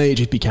just for me, it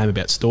just became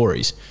about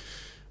stories.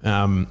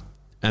 And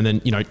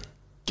then, you know,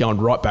 going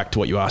right back to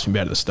what you asked me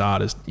about at the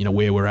start is, you know,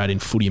 where we're at in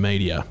footy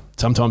media.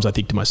 Sometimes I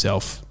think to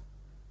myself,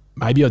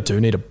 maybe I do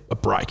need a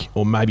break,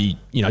 or maybe,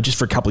 you know, just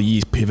for a couple of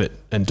years pivot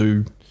and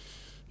do,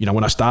 you know,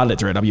 when I started at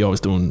 3AW, I was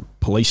doing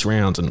police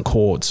rounds and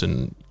courts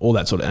and all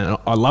that sort of, and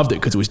I loved it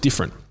because it was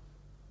different.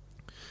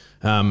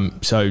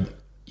 So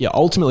yeah,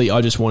 ultimately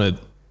I just want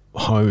to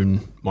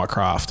hone my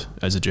craft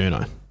as a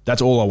journo.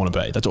 That's all I want to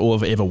be. That's all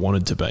I've ever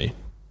wanted to be.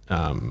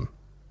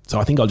 So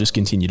I think I'll just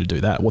continue to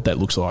do that. What that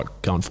looks like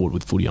going forward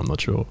with footy, I'm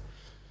not sure.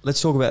 Let's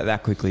talk about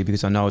that quickly,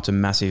 because I know it's a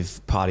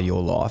massive part of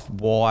your life.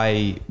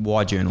 Why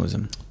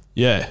journalism?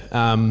 Yeah.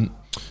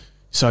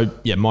 So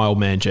yeah, my old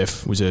man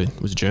Jeff was a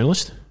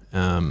journalist,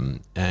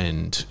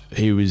 and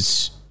he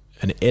was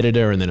an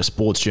editor and then a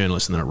sports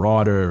journalist and then a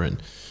writer.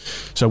 And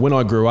so when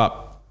I grew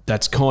up,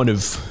 that's kind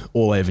of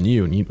all I ever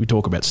knew. And we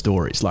talk about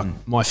stories. Like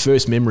my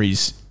first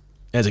memories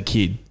as a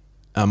kid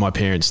are my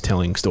parents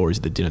telling stories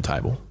at the dinner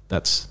table.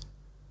 That's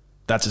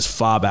as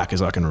far back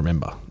as I can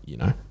remember, you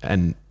know.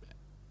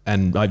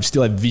 And I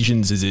still have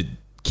visions as a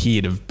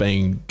kid of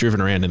being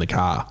driven around in the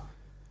car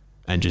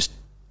and just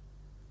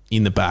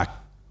in the back,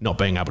 not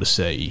being able to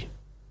see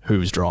who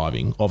was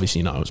driving.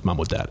 Obviously, no, it was mum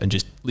or dad, and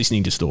just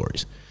listening to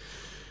stories.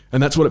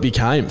 And that's what it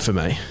became for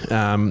me.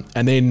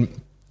 And then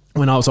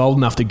when I was old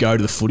enough to go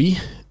to the footy,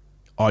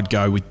 I'd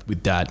go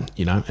with dad,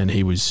 you know, and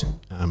he was,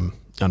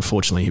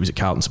 unfortunately, he was a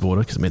Carlton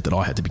supporter, because it meant that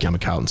I had to become a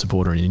Carlton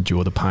supporter and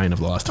endure the pain of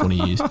the last 20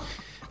 years.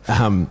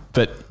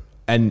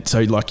 And so,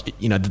 like,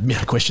 you know, the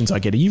amount of questions I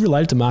get, are you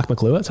related to Mark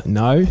McClure? It's like,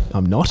 no,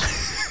 I'm not.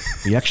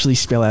 We actually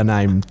spell our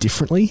name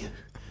differently.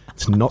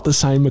 It's not the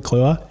same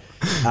McClure.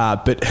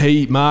 But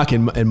Mark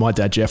and my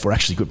dad, Jeff, were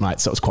actually good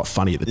mates. So it was quite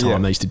funny at the time. Yeah.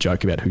 They used to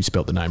joke about who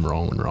spelt the name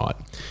wrong and right.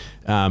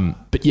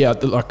 But yeah,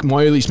 like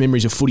my earliest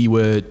memories of footy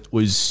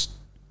was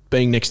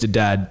being next to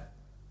dad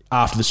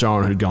after the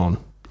siren had gone,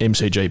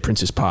 MCG,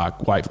 Princess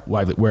Park,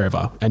 Waverley,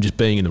 wherever, and just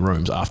being in the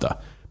rooms after.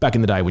 Back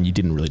in the day when you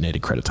didn't really need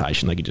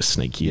accreditation, they could just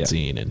sneak kids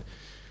in.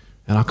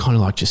 And I kind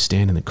of like just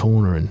stand in the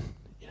corner and,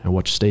 you know,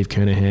 watch Steve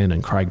Kernahan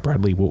and Craig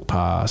Bradley walk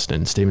past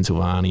and Stephen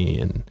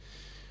Silvani. And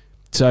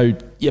so,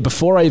 yeah,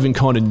 before I even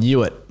kind of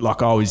knew it,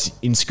 like I was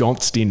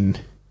ensconced in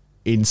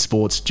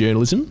sports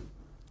journalism.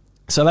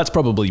 So that's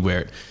probably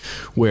where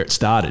it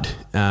started.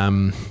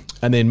 And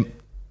then,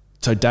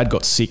 so dad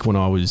got sick when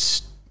I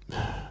was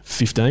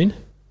 15,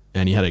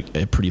 and he had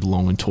a pretty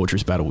long and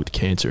torturous battle with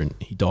cancer, and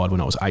he died when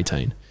I was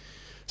 18.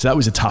 So that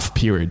was a tough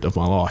period of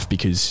my life,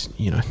 because,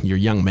 you know, you're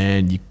a young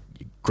man, you're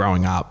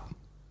growing up,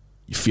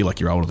 you feel like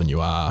you're older than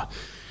you are.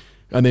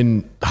 And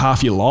then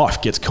half your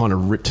life gets kind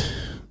of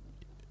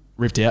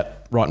ripped out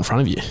right in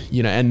front of you,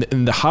 you know. And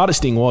the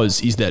hardest thing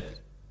is that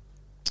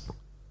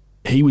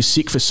he was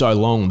sick for so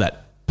long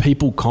that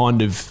people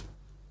kind of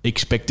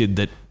expected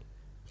that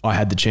I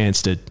had the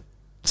chance to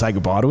say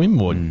goodbye to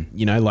him, or,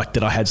 you know, like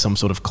that I had some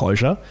sort of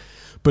closure.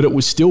 But it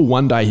was still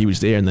one day he was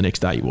there and the next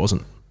day he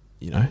wasn't,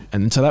 you know.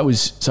 And so I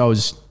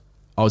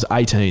was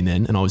 18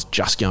 then, and I was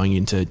just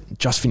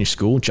finished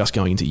school, just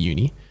going into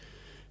uni.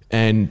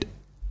 And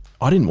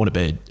I didn't want to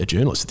be a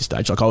journalist at this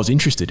stage. Like, I was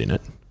interested in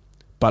it,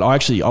 but I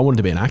wanted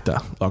to be an actor.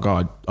 Like,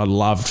 I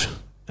loved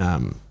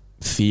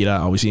theatre.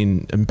 I was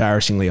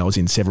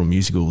in several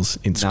musicals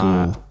in school.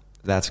 Nah,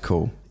 that's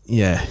cool.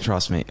 Yeah.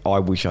 Trust me, I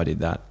wish I did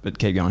that, but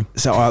keep going.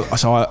 So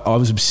I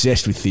was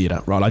obsessed with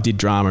theatre, right? I did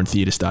drama and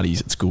theatre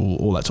studies at school,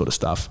 all that sort of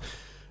stuff.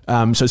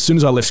 So as soon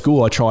as I left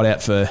school, I tried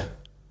out for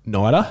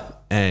NIDA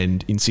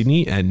and in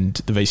Sydney and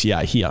the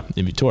VCA here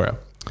in Victoria.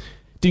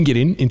 Didn't get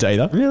into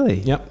either. Really?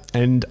 Yep.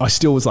 And I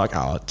still was like,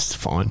 oh, it's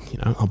fine, you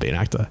know, I'll be an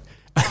actor.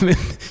 And then,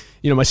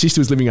 you know, my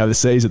sister was living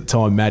overseas at the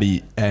time,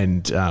 Maddie,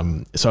 and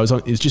so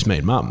it was just me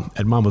and mum.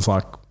 And mum was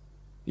like,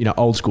 you know,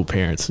 old school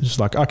parents. It's just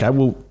like, okay,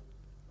 well,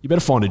 you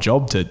better find a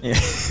job to,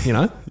 you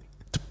know,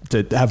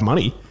 to have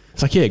money.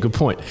 It's like, yeah, good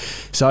point.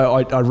 So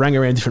I rang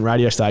around different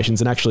radio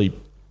stations, and actually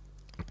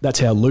that's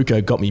how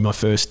Luca got me my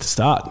first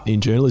start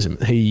in journalism.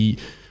 He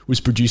was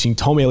producing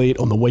Tom Elliott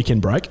on the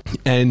weekend break,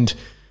 and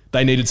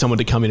they needed someone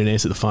to come in and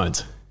answer the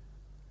phones.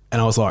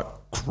 And I was like,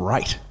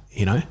 great,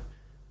 you know.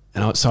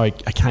 And so I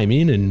came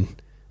in and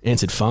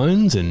answered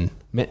phones and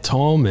met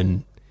Tom,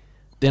 and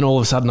then all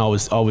of a sudden I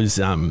was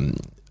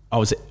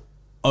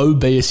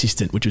OB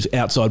assistant, which was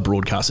outside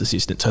broadcast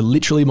assistant. So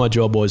literally my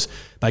job was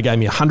they gave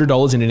me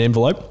 $100 in an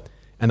envelope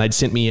and they'd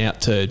sent me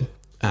out to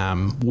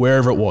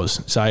wherever it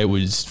was. Say it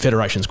was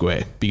Federation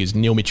Square because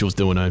Neil Mitchell's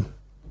doing an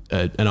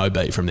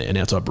OB from there, an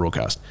outside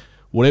broadcast.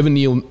 Whatever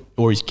Neil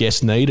or his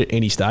guests need at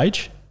any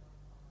stage,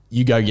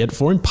 you go get it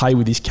for him, pay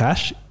with his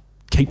cash,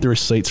 keep the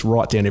receipts,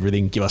 write down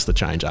everything, give us the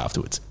change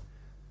afterwards.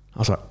 I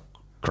was like,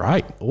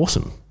 great,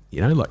 awesome. You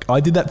know, like I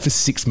did that for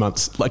 6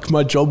 months. Like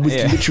my job was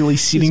literally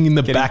sitting in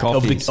the back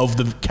of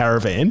the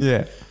caravan.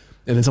 Yeah.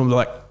 And then someone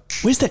was like,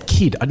 where's that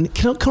kid?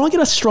 Can I get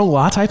a strong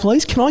latte,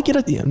 please? Can I get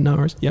a... Yeah, no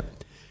worries. Yep.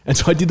 And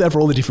so I did that for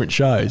all the different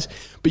shows.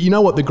 But you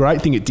know what? The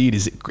great thing it did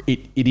is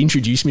it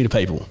introduced me to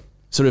people.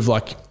 Sort of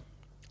like,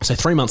 so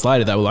 3 months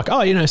later, they were like,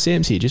 oh, you know,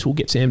 Sam's here. We'll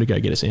get Sam to go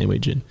get a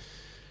sandwich.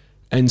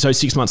 And so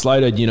 6 months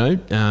later, you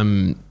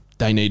know,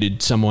 they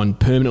needed someone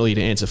permanently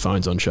to answer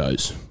phones on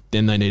shows.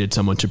 Then they needed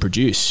someone to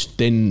produce.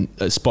 Then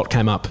a spot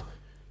came up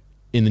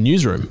in the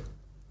newsroom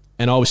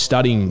and I was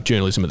studying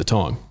journalism at the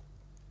time.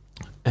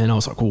 And I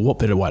was like, well, what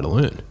better way to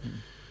learn?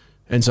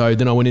 And so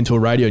then I went into a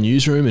radio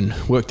newsroom and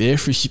worked there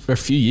for a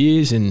few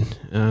years and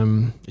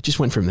it just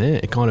went from there.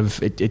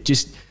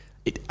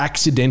 It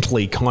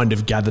accidentally kind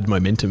of gathered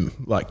momentum.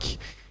 Like,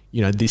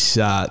 you know, this...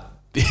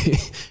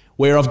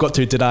 where I've got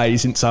to today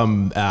isn't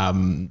some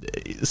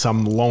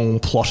long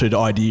plotted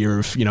idea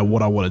of, you know,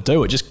 what I want to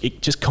do. It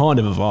just kind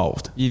of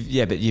evolved.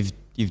 But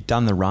you've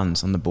done the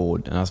runs on the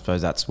board, and I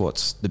suppose that's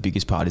what's the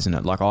biggest part, isn't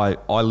it? Like I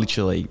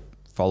literally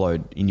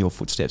followed in your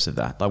footsteps of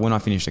that. Like when I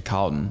finished at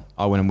Carlton,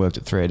 I went and worked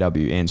at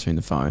 3AW answering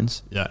the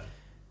phones. Yeah,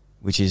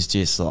 which is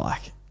just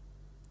like.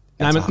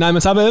 Name a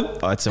suburb.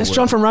 It's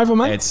John from Roval,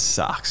 mate. It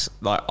sucks.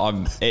 Like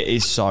it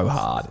is so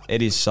hard.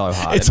 It is so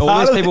hard. It's all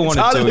harder, these people want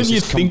to do is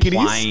just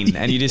complain,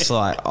 and you're just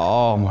like,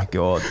 oh my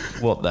god,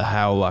 what the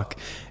hell? Like,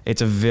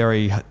 it's a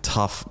very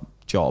tough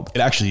job.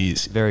 It actually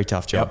is very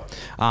tough job.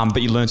 Yep.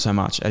 But you learn so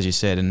much, as you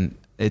said, and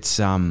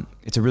it's a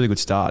really good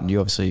start. And you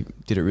obviously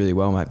did it really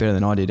well, mate. Better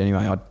than I did.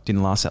 Anyway, I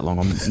didn't last that long.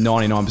 I'm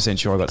 99%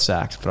 sure I got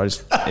sacked, but it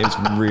was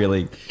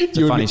really it's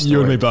a funny story. You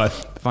and me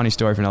both. Funny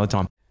story for another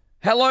time.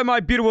 Hello, my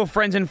beautiful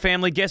friends and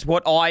family. Guess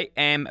what? I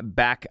am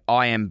back.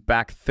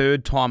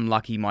 Third time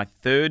lucky. My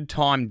third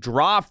time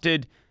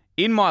drafted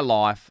in my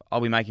life. I'll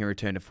be making a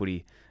return to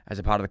footy as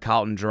a part of the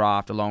Carlton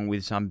draft, along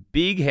with some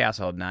big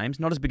household names.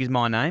 Not as big as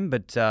my name,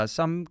 but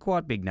some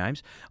quite big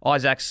names.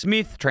 Isaac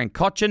Smith, Trent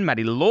Cotchin,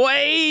 Matty Lloyd,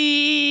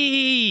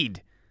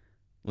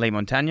 Lee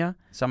Montagna,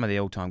 some of the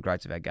all-time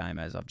greats of our game,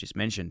 as I've just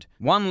mentioned.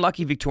 One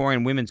lucky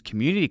Victorian Women's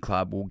Community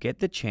Club will get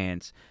the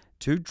chance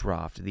to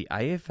draft the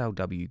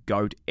AFLW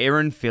GOAT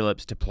Erin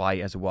Phillips to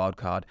play as a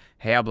wildcard.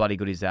 How bloody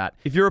good is that?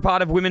 If you're a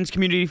part of women's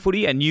community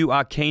footy and you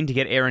are keen to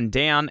get Erin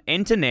down,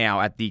 enter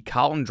now at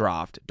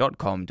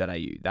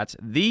thecarltondraft.com.au. That's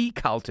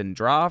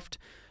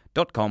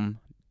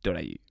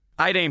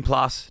thecarltondraft.com.au. 18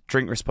 plus,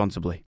 drink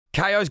responsibly.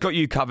 KO's got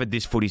you covered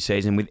this footy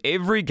season with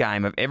every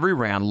game of every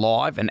round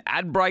live and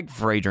ad break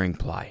free during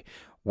play.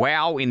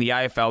 Wow, in the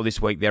AFL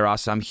this week, there are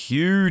some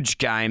huge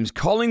games.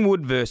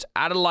 Collingwood versus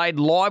Adelaide,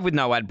 live with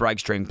no ad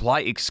breaks during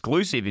play,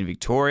 exclusive in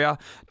Victoria.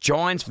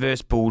 Giants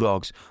versus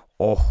Bulldogs.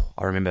 Oh,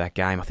 I remember that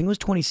game. I think it was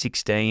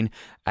 2016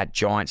 at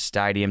Giants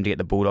Stadium to get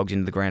the Bulldogs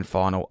into the grand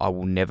final. I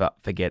will never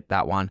forget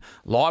that one.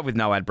 Live with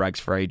no ad breaks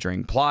free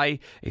during play,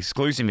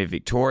 exclusive in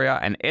Victoria.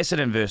 And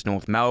Essendon versus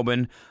North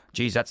Melbourne.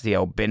 Geez, that's the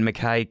old Ben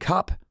McKay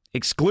Cup.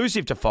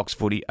 Exclusive to Fox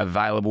Footy,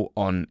 available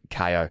on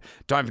KO.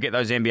 Don't forget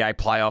those NBA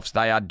playoffs.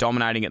 They are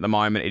dominating at the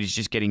moment. It is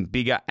just getting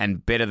bigger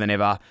and better than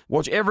ever.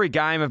 Watch every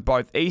game of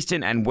both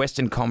Eastern and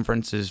Western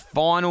Conferences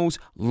finals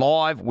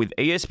live with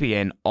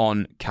ESPN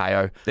on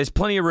KO. There's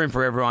plenty of room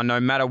for everyone, no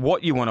matter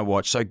what you want to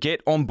watch. So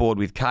get on board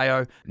with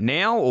KO,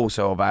 now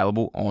also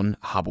available on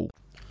Hubble.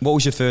 What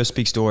was your first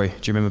big story?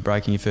 Do you remember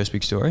breaking your first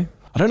big story?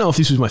 I don't know if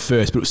this was my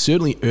first, but it was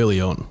certainly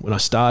early on when I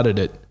started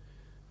at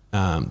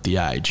The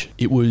Age.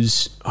 It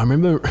was, I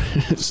remember,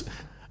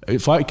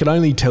 if I could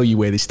only tell you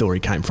where this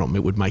story came from,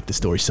 it would make the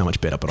story so much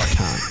better, but I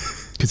can't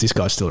because this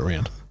guy's still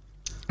around.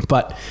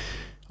 But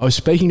I was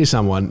speaking to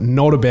someone,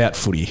 not about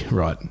footy,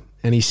 right?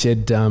 And he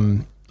said,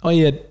 oh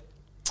yeah,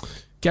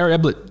 Gary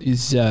Ablett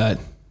is,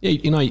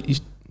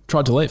 he's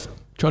tried to leave,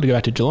 tried to go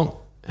back to Geelong.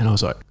 And I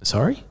was like,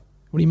 sorry?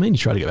 What do you mean he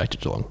tried to go back to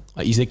Geelong?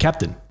 Like, he's their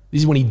captain.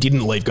 This is when he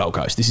didn't leave Gold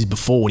Coast. This is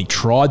before when he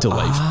tried to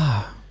leave.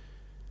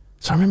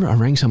 So I remember I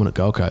rang someone at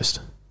Gold Coast.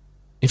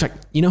 In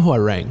fact, you know who I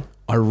rang?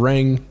 I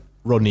rang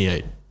Rodney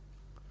Eade.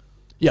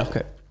 Yeah.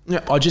 Okay. Yeah,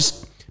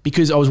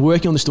 because I was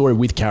working on the story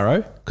with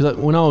Caro, because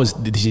when I was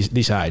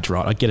this age,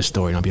 right, I'd get a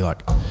story and I'd be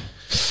like,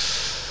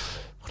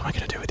 what am I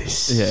going to do with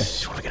this? Yeah.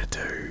 What am I going to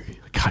do?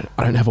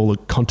 I don't have all the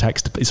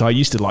context. So I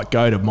used to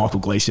go to Michael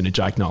Gleeson and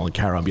Jake Noel and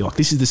Caro and be like,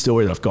 this is the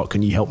story that I've got.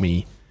 Can you help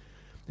me?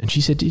 And she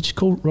said, just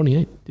call Rodney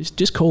Eade.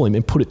 Just call him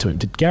and put it to him.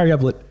 Did Gary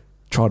Ablett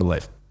try to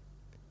leave?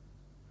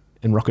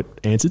 And Rocket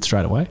answered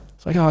straight away.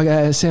 It's like,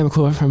 Sam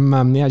McClure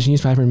from the Age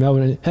newspaper in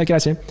Melbourne. Hey,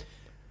 g'day, Sam.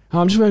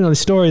 I'm just working on the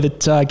story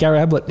that Gary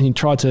Ablett, he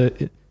tried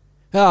to...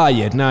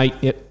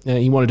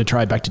 he wanted to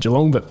trade back to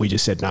Geelong, but we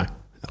just said no.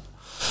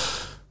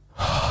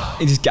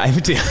 He just gave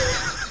it to you.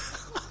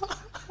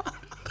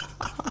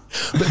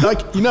 But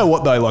like, you know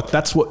what though? Like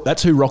that's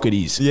who Rocket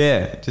is.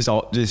 Yeah,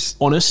 just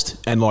Honest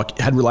and like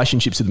had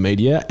relationships with the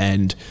media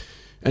and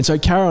so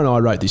Cara and I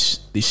wrote this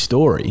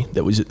story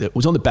that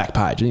was on the back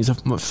page, and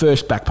it's my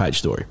first back page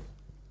story.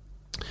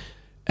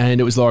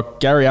 And it was like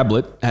Gary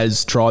Ablett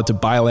has tried to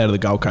bail out of the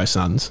Gold Coast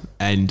Suns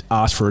and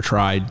asked for a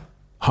trade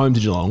home to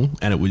Geelong,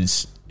 and it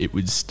was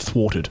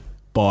thwarted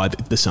by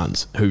the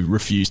Suns, who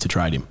refused to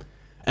trade him.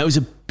 And it was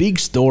a big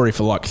story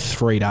for like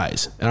 3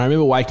 days. And I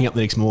remember waking up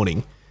the next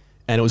morning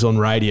and it was on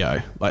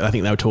radio. Like I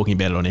think they were talking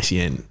about it on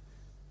SEN.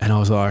 And I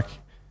was like,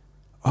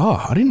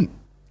 oh, I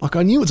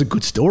knew it was a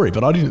good story,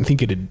 but I didn't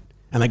think it had.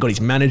 And they got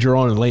his manager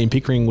on, and Liam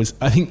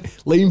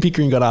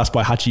Pickering got asked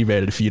by Hutchie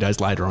about it a few days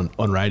later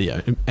on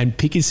radio. And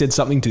Pickers said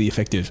something to the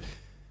effect of,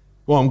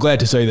 well, I'm glad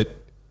to see that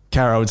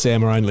Caro and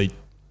Sam are only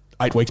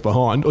 8 weeks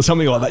behind, or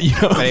something like that. You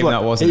know, but even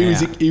that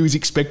wasn't he was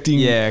expecting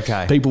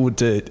people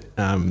to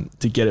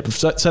get it.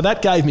 So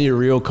that gave me a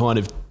real kind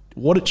of,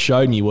 what it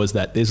showed me was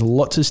that there's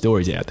lots of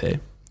stories out there.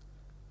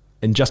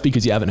 And just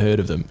because you haven't heard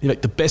of them,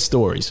 like the best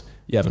stories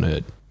you haven't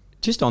heard.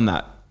 Just on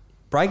that,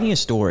 breaking a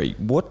story,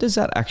 what does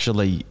that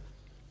actually...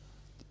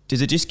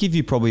 Does it just give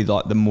you probably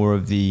like the more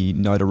of the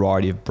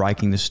notoriety of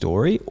breaking the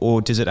story, or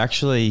does it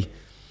actually,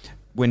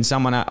 when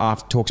someone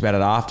talks about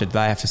it after, do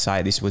they have to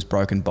say this was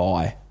broken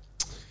by?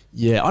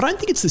 Yeah, I don't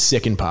think it's the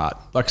second part.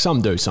 Like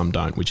some do, some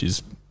don't, which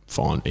is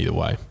fine either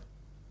way.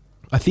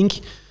 I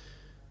think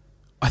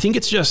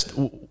it's just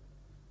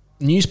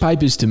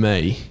newspapers to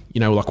me, you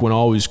know, like when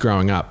I was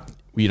growing up,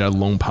 we had a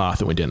long path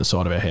that went down the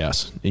side of our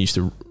house. And used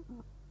to,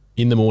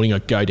 in the morning,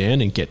 I'd go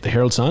down and get the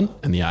Herald Sun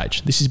and the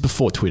Age. This is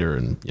before Twitter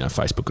and, you know,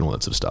 Facebook and all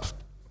that sort of stuff.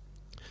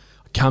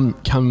 Come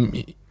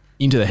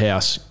into the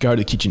house, go to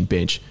the kitchen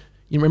bench.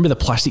 You remember the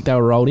plastic they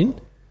were rolled in?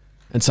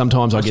 And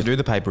sometimes I get... do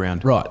the paper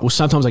round. Right. Well,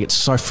 sometimes I get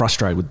so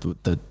frustrated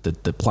with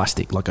the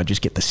plastic. Like I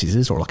just get the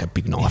scissors or like a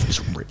big knife and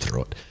just rip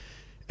through it.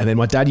 And then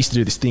my dad used to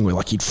do this thing where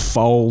like he'd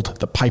fold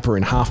the paper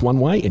in half one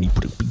way and he'd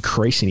put a big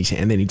crease in his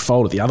hand, and then he'd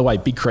fold it the other way,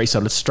 big crease,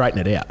 so I'd straighten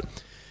it out.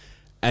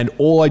 And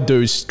all I'd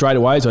do straight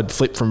away is I'd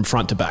flip from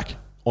front to back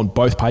on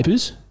both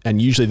papers,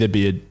 and usually there'd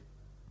be a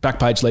back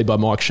page lead by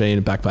Mike Sheehan and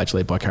a back page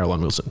lead by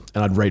Caroline Wilson.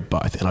 And I'd read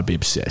both and I'd be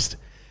obsessed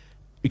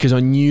because I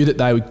knew that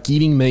they were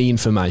giving me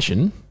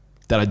information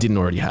that I didn't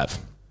already have.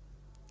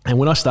 And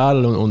when I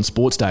started on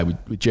Sports Day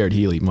with Jared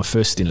Healy, my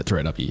first stint at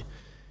Thread Up here,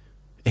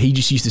 he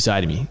just used to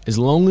say to me, as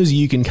long as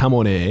you can come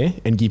on air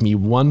and give me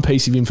one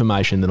piece of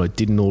information that I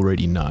didn't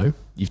already know,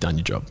 you've done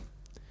your job.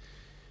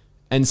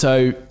 And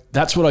so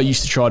that's what I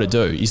used to try to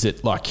do, is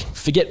that like,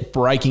 forget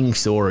breaking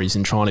stories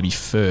and trying to be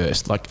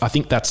first. Like, I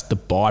think that's the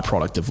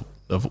byproduct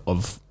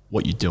of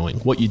what you're doing.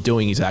 What you're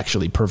doing is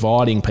actually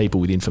providing people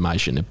with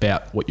information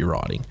about what you're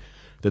writing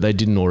that they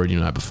didn't already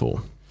know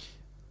before.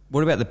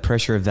 What about the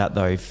pressure of that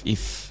though?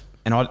 If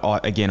and I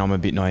again, I'm a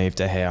bit naive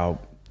to how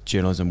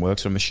journalism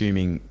works. So I'm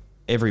assuming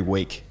every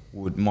week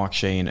would Mike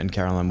Sheehan and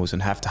Caroline Wilson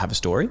have to have a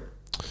story?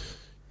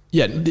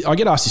 Yeah, I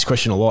get asked this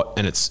question a lot,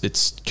 and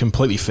it's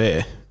completely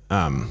fair.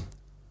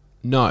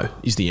 No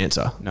is the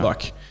answer. No.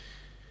 Like,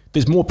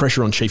 there's more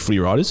pressure on chief footy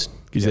writers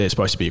because they're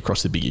supposed to be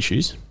across the big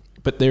issues.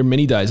 But there are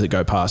many days that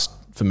go past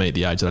for me at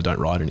the age that I don't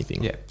write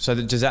anything. Yeah. So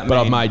does that mean... But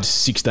I've made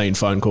 16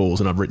 phone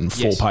calls and I've written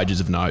 4 pages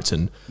of notes.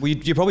 And well,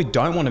 you probably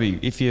don't want to be...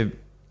 If you're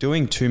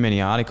doing too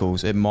many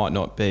articles, it might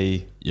not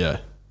be the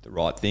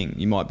right thing.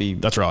 You might be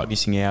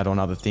missing out on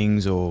other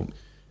things or...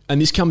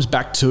 And this comes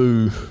back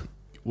to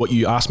what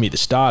you asked me at the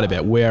start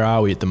about where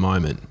are we at the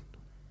moment.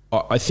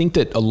 I think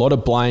that a lot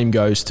of blame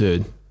goes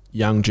to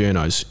young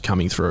journos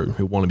coming through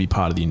who want to be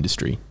part of the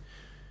industry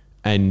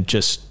and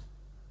just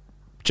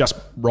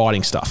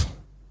writing stuff.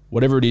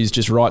 Whatever it is,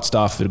 just write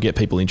stuff that'll get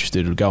people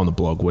interested, it'll go on the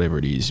blog, whatever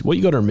it is. What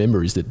you got to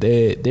remember is that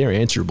they're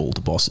answerable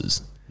to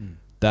bosses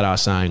that are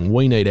saying,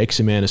 we need X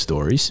amount of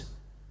stories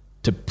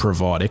to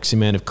provide X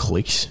amount of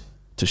clicks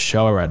to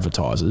show our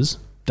advertisers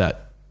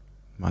that...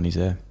 money's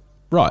there.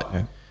 Right.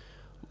 Yeah.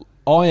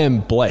 I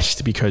am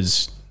blessed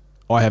because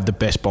I have the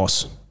best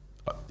boss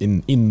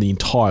in the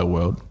entire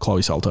world,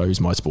 Chloe Salto, who's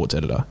my sports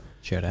editor.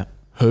 Shout out.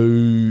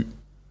 Who...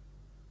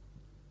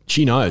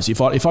 She knows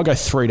if I go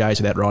 3 days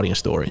without writing a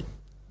story,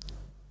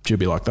 she'll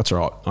be like, that's all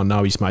right. I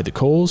know he's made the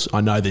calls.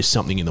 I know there's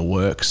something in the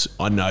works.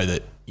 I know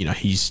that, you know,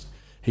 he's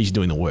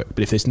doing the work.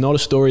 But if there's not a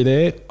story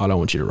there, I don't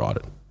want you to write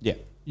it. Yeah.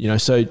 You know,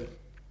 so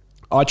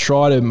I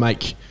try to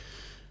make...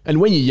 And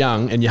when you're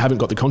young and you haven't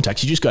got the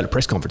contacts, you just go to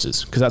press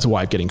conferences because that's a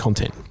way of getting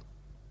content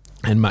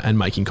and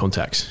making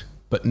contacts.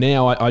 But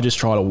now I just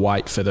try to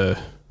wait for the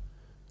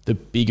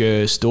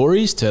bigger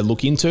stories to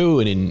look into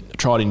and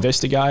try to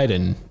investigate.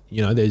 And,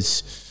 you know,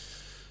 there's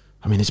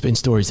been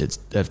stories that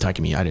have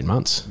taken me 18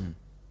 months.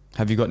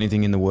 Have you got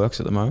anything in the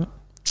works at the moment?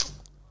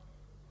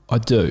 I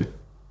do.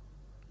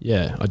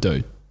 Yeah, I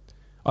do.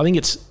 I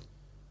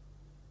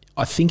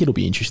think it'll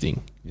be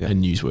interesting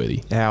and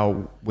newsworthy.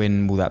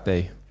 When will that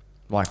be?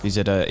 Like, is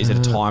it a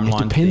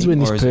timeline? It depends thing, when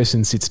this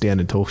person sits down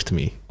and talks to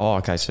me. Oh,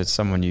 okay. So it's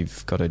someone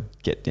you've got to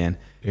get down.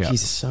 Yeah. Jeez,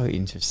 it's so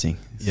interesting.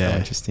 So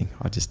interesting.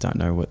 I just don't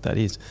know what that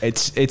is.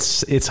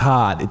 It's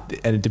hard,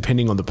 and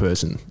depending on the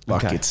person.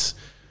 Like it's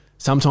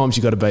sometimes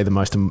you got to be the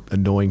most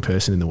annoying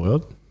person in the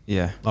world.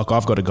 Yeah. Like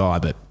I've got a guy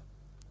that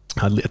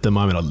at the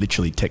moment I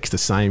literally text the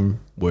same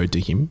word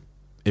to him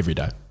every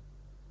day,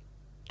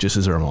 just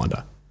as a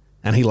reminder.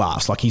 And he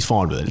laughs, like he's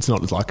fine with it. It's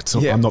not like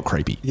I'm not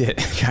creepy. Yeah,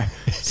 okay.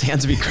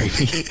 Sounds a bit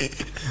creepy.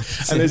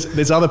 And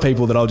there's other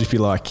people that I'll just be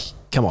like,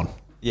 come on.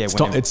 Yeah,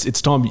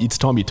 it's time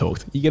you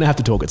talked. You're gonna have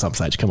to talk at some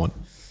stage. Come on.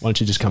 Why don't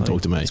you just come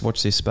talk to me? Let's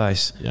watch this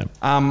space. Yeah.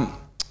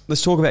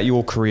 Let's talk about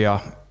your career.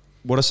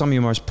 What are some of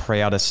your most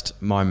proudest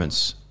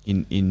moments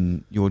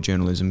in your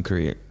journalism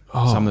career?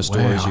 Some of the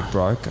stories you've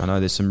broke. I know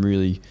there's some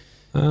really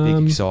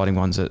big, exciting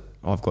ones that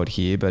I've got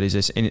here, but is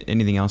there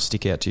anything else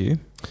stick out to you?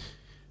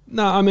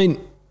 No, I mean,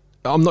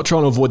 I'm not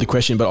trying to avoid the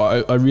question,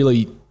 but I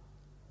really,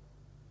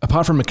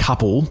 apart from a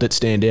couple that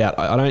stand out,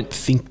 I don't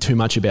think too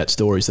much about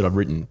stories that I've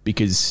written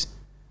because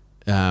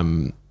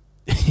my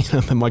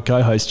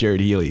co-host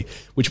Jared Healy,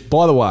 which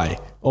by the way,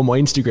 on my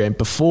Instagram,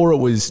 before it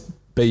was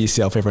be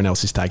yourself, everyone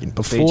else is taken.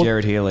 Before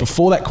Jared Healy.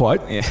 Before that quote,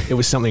 it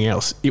was something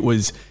else. It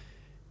was,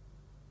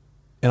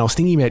 and I was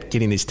thinking about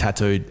getting this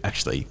tattooed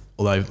actually,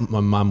 although my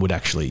mum would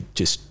actually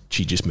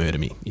she'd just murder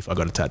me if I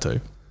got a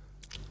tattoo,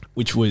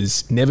 which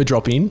was never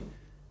drop in,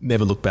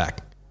 never look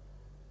back.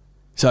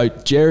 So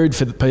Jared,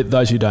 for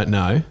those who don't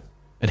know,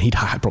 and he'd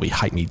probably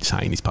hate me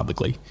saying this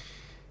publicly,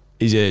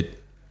 is a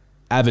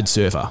avid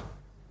surfer,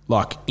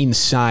 like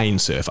insane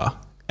surfer.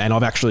 And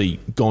I've actually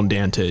gone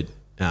down to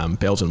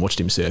Bells and watched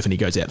him surf, and he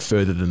goes out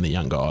further than the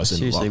young guys.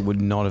 Seriously, and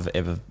would not have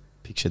ever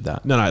pictured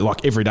that. No,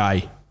 like every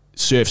day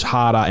surfs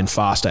harder and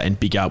faster and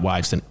bigger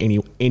waves than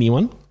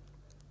anyone.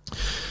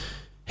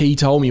 He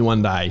told me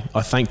one day,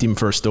 I thanked him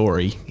for a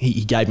story.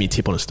 He gave me a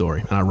tip on a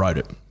story and I wrote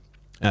it.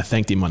 And I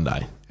thanked him one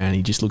day and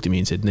he just looked at me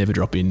and said, never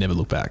drop in, never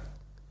look back.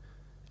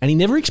 And he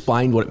never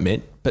explained what it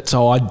meant, but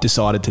so I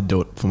decided to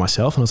do it for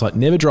myself. And I was like,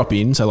 never drop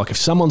in. So like if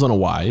someone's on a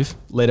wave,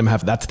 let them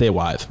have, that's their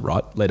wave,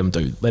 right? Let them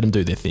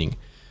do their thing.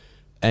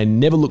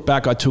 And never look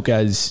back I took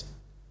as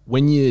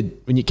when you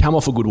come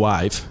off a good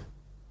wave,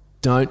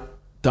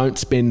 don't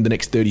spend the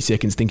next 30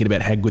 seconds thinking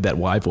about how good that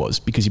wave was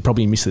because you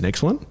probably miss the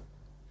next one.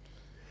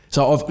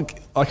 So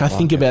I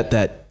think about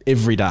that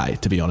every day,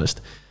 to be honest.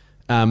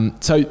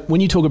 So when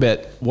you talk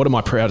about what are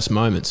my proudest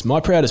moments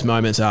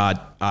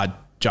are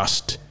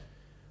just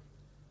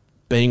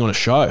being on a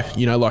show.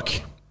 You know,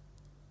 like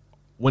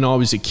when I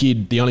was a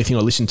kid, the only thing I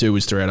listened to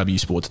was 3AW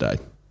Sports Day,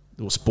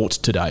 or Sports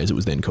Today as it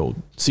was then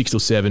called. 6 till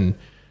 7,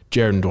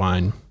 Jared and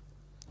Dwayne.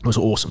 It was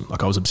awesome.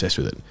 Like I was obsessed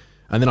with it.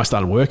 And then I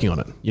started working on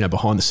it, you know,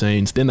 behind the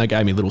scenes. Then they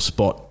gave me a little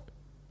spot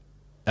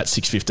at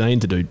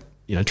 6:15 to do,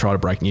 try to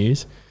break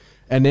news.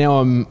 And now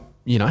I'm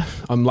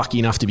lucky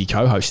enough to be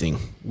co-hosting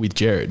with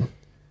Jared.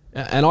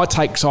 And I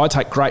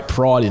take great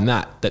pride in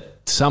that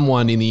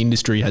someone in the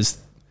industry has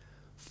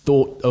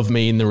thought of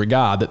me in the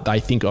regard that they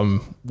think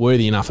I'm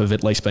worthy enough of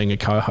at least being a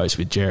co-host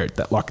with Jared.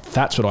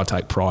 That's what I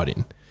take pride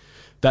in.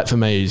 That for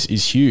me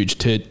is huge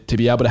to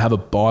be able to have a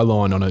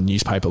byline on a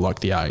newspaper like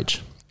The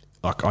Age.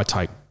 Like I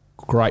take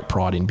great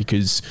pride in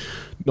because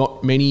not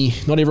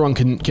everyone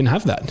can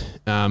have that.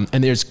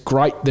 And there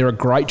are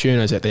great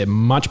journos out there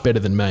much better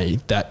than me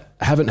that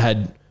haven't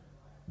had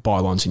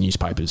bylines in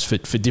newspapers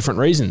for different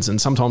reasons. And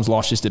sometimes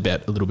life's just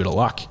about a little bit of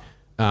luck.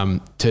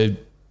 To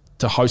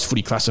host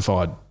Footy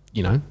Classified,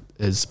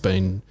 has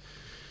been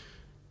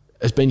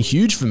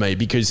huge for me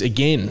because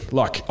again,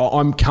 like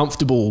I'm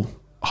comfortable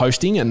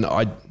hosting and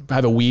I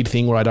have a weird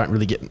thing where I don't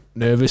really get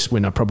nervous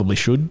when I probably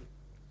should.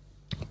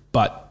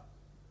 But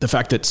the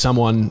fact that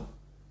someone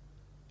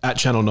at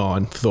Channel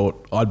 9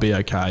 thought I'd be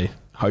okay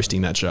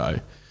hosting that show,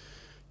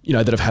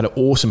 that have had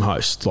awesome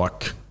hosts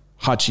like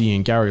Hutchie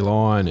and Gary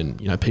Lyon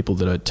and, people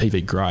that are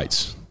TV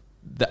greats,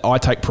 that I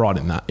take pride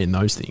in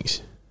those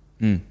things.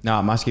 No,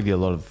 it must give you a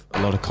lot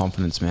of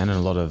confidence, man, and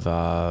a lot of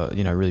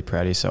really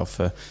proud of yourself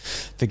for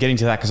getting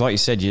to that. Because like you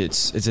said,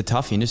 it's a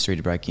tough industry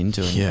to break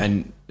into,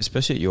 and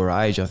especially at your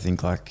age, I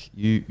think like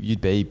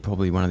you'd be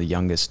probably one of the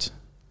youngest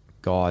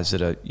guys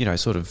that are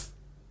sort of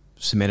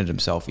cemented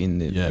himself in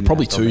the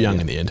probably too young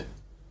in the end.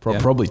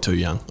 Probably too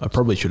young. I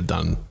probably should have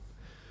done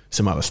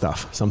some other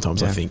stuff.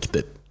 Sometimes I think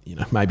that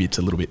maybe it's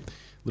a little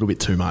bit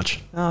too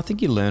much. No, I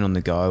think you learn on the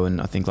go, and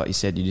I think, like you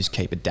said, you just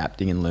keep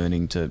adapting and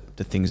learning to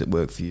the things that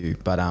work for you.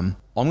 But I'm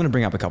going to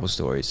bring up a couple of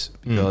stories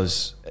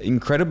because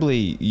incredibly,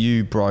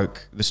 you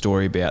broke the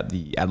story about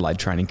the Adelaide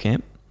training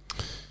camp.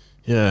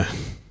 Yeah.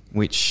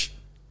 Which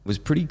was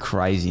pretty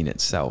crazy in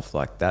itself.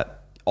 Like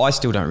that, I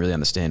still don't really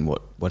understand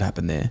what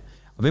happened there.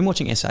 I've been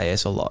watching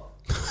SAS a lot.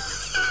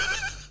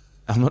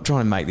 I'm not trying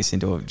to make this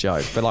into a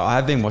joke, but like I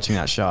have been watching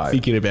that show.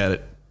 Thinking about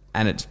it.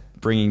 And it's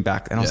bringing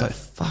back, and I was like,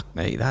 fuck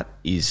me, that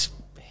is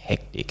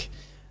hectic.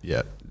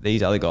 Yeah.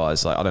 These other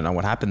guys, like, I don't know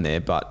what happened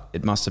there, but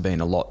it must have been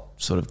a lot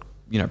sort of,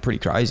 pretty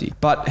crazy.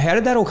 But how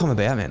did that all come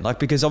about, man? Like,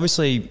 because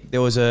obviously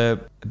there was a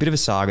bit of a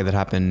saga that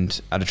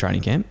happened at a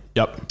training camp.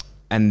 Yep.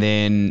 And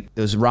then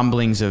there was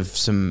rumblings of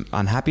some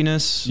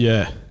unhappiness.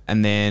 Yeah.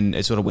 And then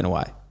it sort of went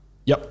away.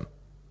 Yep.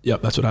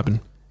 That's what happened.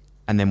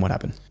 And then what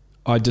happened?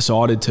 I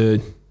decided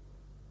to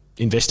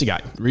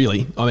investigate,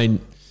 really. I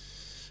mean,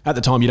 at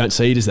the time you don't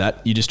see it as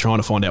that. You're just trying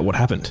to find out what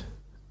happened.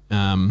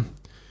 And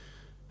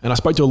I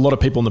spoke to a lot of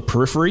people on the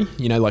periphery,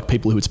 you know, like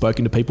people who had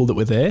spoken to people that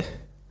were there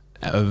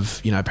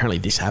of, you know, apparently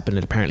this happened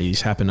and apparently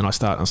this happened. And I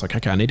was like,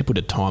 okay, I need to put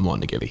a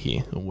timeline together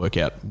here and work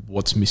out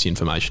what's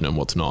misinformation and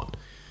what's not.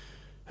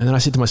 And then I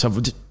said to myself,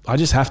 I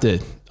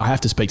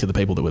have to speak to the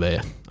people that were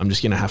there. I'm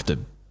just going to have to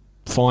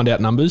find out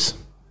numbers,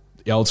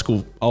 the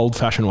old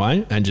fashioned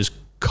way, and just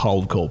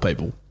cold call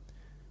people.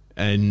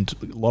 And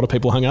a lot of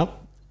people hung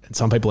up and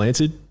some people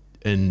answered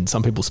and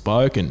some people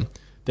spoke, and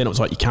then it was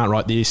like, you can't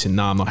write this, and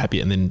no, I'm not happy.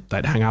 And then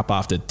they'd hang up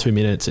after 2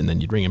 minutes, and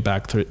then you'd ring them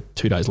back 2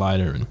 days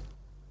later. And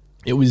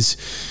it was,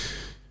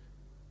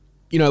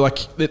 you know, like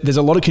there's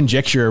a lot of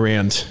conjecture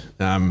around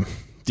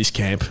this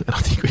camp, and I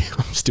think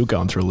I'm still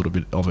going through a little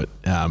bit of it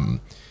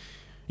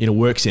in a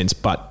work sense,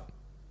 but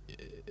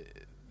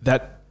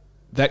that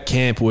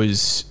camp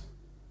was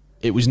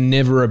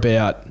never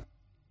about.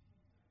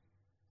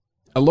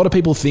 A lot of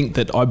people think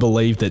that I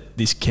believe that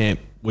this camp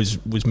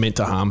was meant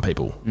to harm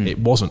people. It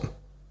wasn't.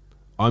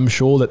 I'm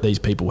sure that these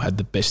people had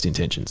the best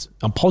intentions.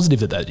 I'm positive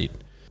that they did.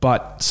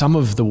 But some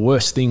of the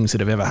worst things that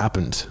have ever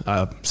happened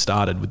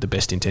started with the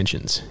best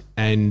intentions.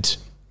 And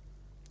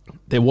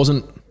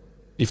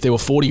if there were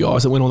 40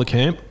 guys that went on the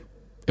camp,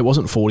 it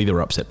wasn't 40 that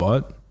were upset by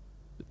it.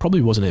 It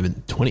probably wasn't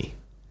even 20.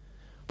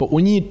 But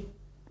when you're,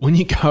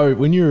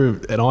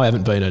 and I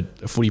haven't been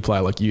a footy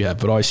player like you have,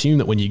 but I assume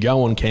that when you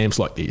go on camps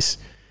like this,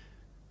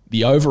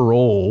 the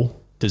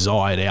overall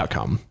desired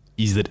outcome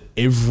is that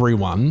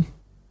everyone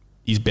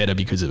is better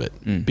because of it.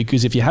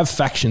 Because if you have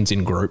factions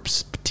in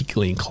groups,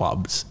 particularly in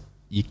clubs,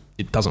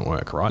 it doesn't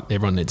work, right?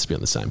 Everyone needs to be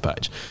on the same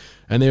page.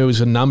 And there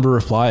was a number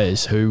of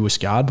players who were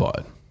scarred by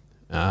it.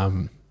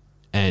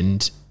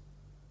 And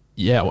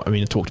yeah, I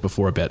mean, I talked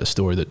before about a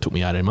story that took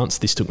me 18 months.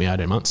 This took me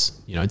 18 months,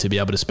 you know, to be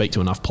able to speak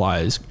to enough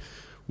players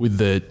with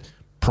the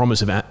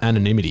promise of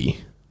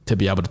anonymity to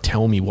be able to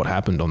tell me what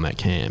happened on that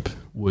camp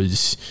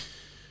was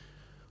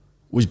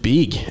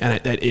big. And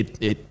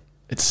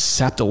it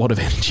sapped a lot of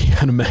energy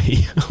out of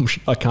me.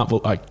 I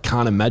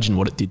can't imagine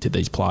what it did to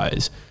these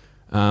players.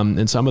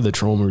 And some of the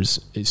trauma is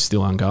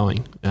still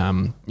ongoing.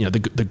 You know,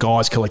 the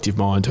guys' collective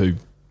mind who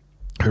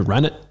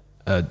ran it,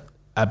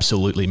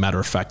 absolutely matter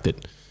of fact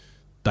that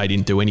they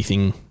didn't do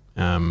anything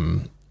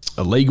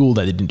illegal,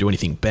 they didn't do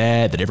anything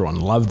bad, that everyone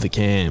loved the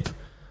camp.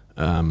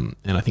 And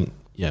I think,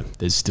 yeah,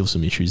 there's still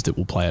some issues that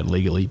will play out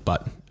legally,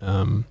 but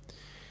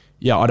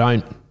yeah,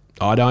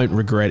 I don't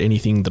regret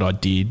anything that I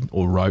did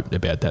or wrote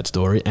about that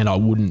story, and I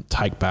wouldn't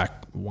take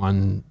back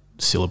one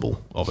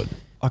syllable of it.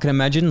 I can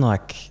imagine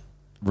like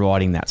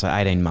writing that, so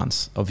 18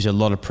 months. Obviously a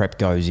lot of prep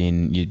goes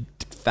in, you're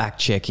fact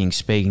checking,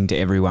 speaking to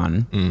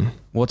everyone.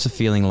 What's the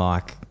feeling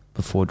like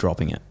before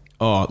dropping it?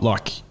 Oh,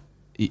 like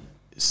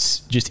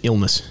it's just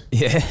illness.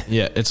 Yeah.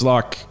 Yeah, it's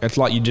like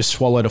you just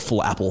swallowed a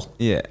full apple.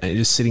 Yeah. And you're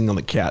just sitting on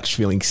the couch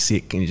feeling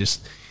sick, and you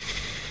just,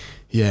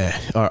 yeah.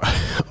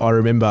 I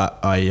remember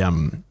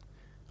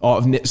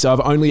so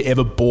I've only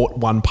ever bought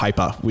one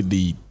paper with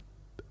the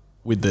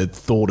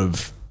thought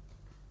of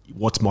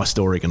what's my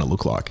story going to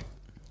look like.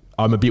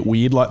 I'm a bit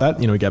weird like that.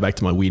 You know, go back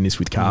to my weirdness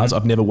with cars.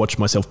 I've never watched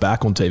myself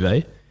back on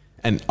TV,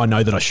 and I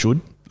know that I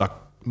should. Like,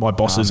 my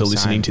bosses are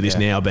listening to this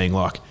now being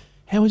like,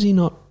 how's he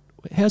going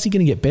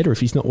to get better if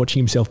he's not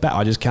watching himself back?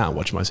 I just can't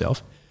watch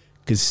myself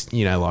because,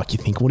 you know, like, you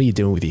think, what are you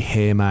doing with your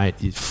hair, mate?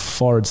 Your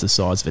forehead's the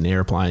size of an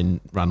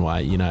airplane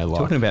runway, you know.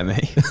 Like, talking about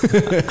me.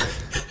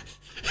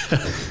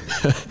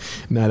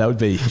 No, that would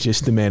be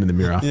just the man in the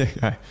mirror. Yeah.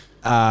 Okay.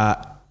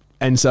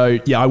 And so,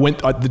 yeah,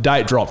 the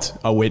day it dropped,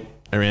 I went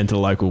around to the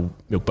local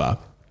milk bar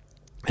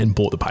and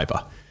bought the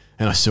paper,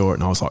 and I saw it,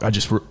 and I was like, I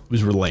just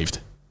was relieved.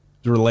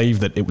 I was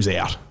relieved that it was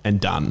out and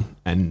done.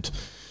 And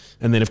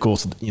then, of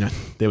course, you know,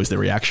 there was the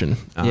reaction.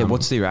 Yeah,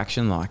 what's the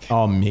reaction like?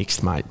 Oh,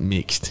 mixed, mate,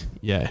 mixed.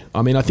 Yeah.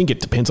 I mean, I think it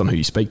depends on who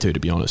you speak to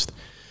be honest.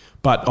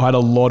 But I had a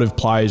lot of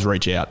players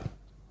reach out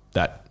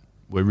that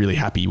were really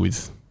happy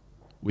with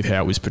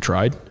how it was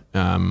portrayed.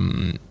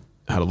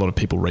 I had a lot of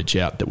people reach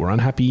out that were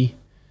unhappy,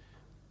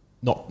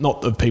 not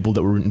of people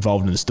that were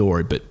involved in the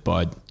story, but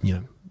by, you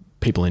know,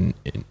 people in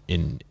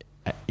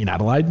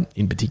Adelaide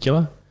in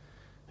particular.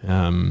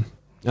 And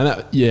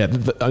that, yeah,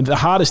 the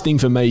hardest thing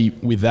for me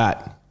with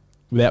that,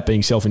 without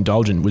being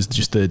self-indulgent, was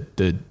just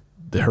the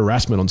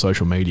harassment on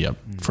social media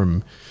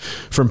from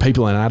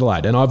people in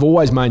Adelaide. And I've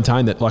always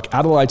maintained that, like,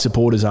 Adelaide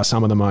supporters are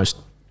some of the most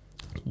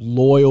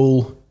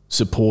loyal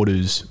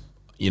supporters,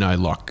 you know,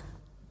 like,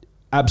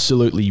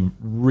 absolutely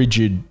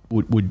rigid,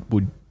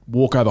 would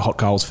walk over hot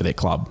coals for their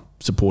club,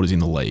 supporters in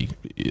the league,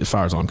 as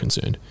far as I'm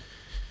concerned.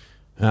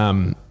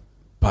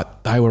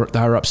 But they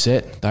were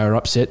upset. They were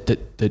upset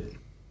that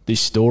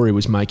this story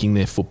was making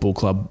their football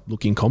club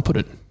look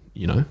incompetent,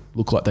 you know,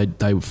 look like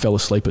they fell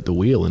asleep at the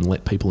wheel and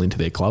let people into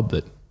their club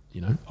that, you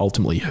know,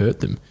 ultimately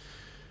hurt them.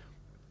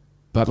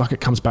 But, like,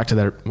 it comes back to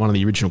that one of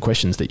the original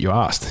questions that you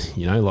asked,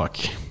 you know,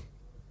 like,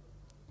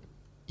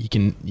 you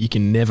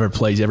can never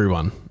please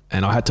everyone.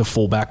 And I had to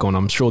fall back on,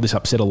 I'm sure this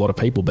upset a lot of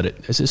people, but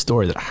it's a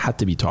story that had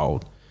to be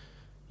told.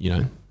 You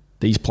know,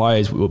 these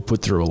players were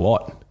put through a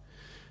lot.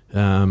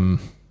 And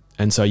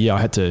so, yeah, I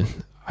had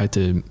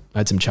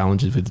some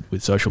challenges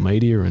with social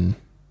media, and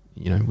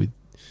with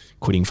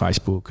quitting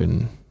Facebook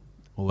and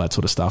all that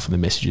sort of stuff and the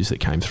messages that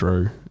came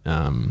through.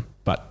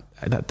 But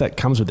that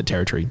comes with the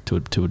territory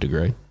to a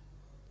degree.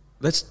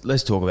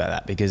 Let's talk about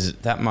that, because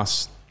that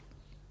must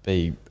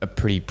be a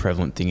pretty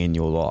prevalent thing in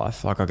your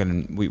life. Like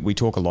we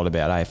talk a lot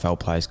about AFL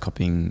players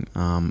copying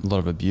a lot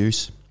of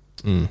abuse,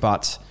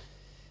 but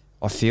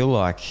I feel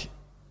like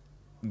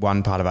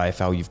one part of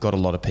AFL, you've got a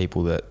lot of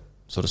people that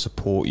sort of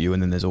support you,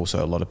 and then there's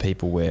also a lot of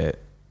people where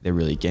they're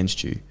really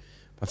against you.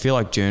 I feel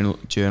like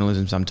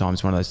journalism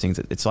sometimes one of those things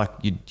that it's like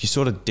you're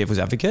sort of devil's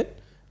advocate.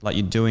 Like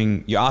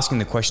you're asking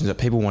the questions that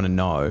people want to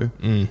know,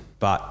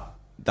 but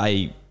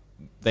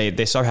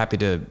they're so happy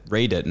to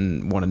read it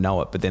and want to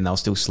know it, but then they'll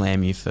still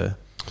slam you for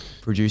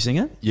producing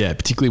it. Yeah,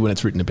 particularly when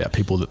it's written about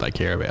people that they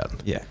care about.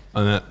 Yeah.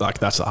 And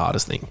that's the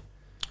hardest thing.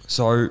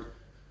 So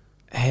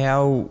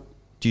how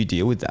do you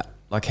deal with that?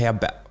 Like how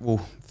bad,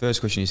 well, first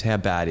question is, how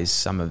bad is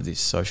some of this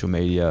social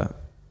media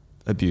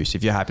abuse,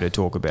 if you're happy to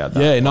talk about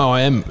that? Yeah, no,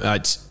 I am.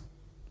 It's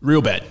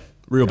real bad.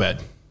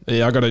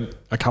 Yeah, I got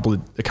a couple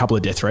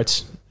of death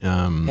threats.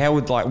 How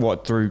would, like,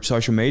 what, through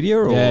social media?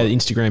 Or? Yeah,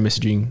 Instagram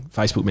messaging,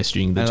 Facebook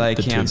messaging,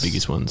 the two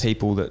biggest ones.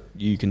 People that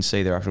you can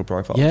see their actual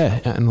profiles. Yeah,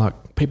 and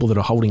like people that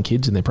are holding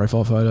kids in their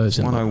profile photos.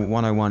 And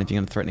 101, if you're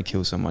going to threaten to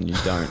kill someone, you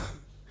don't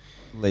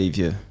leave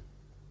your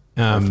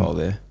profile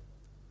there.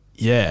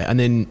 Yeah, and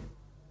then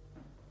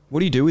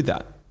what do you do with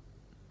that?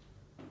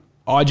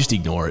 I just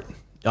ignore it.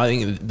 I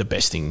think the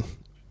best thing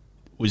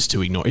was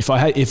to ignore. If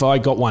I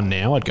got one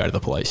now, I'd go to the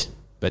police,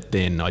 but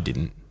then I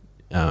didn't.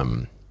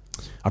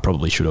 I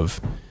probably should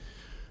have.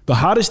 The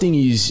hardest thing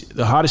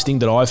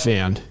that I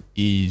found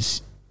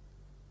is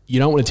you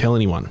don't want to tell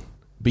anyone,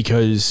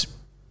 because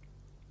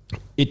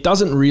it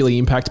doesn't really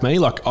impact me.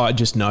 Like, I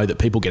just know that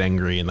people get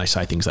angry and they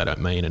say things they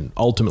don't mean, and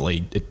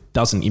ultimately it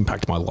doesn't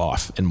impact my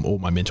life and or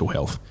my mental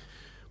health.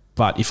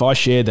 But if I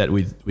shared that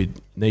with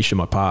Nisha,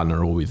 my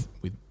partner, or with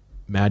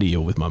Maddie,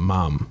 or with my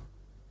mum,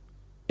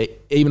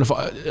 even if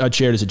I'd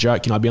share it as a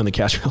joke, I'd be on the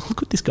couch,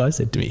 look what this guy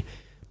said to me.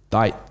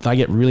 They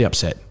get really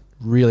upset.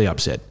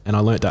 And I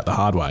learnt that the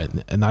hard way,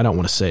 and they don't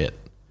want to see it,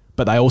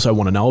 but they also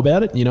want to know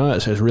about it.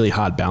 So it's a really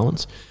hard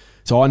balance.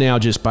 So I now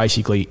just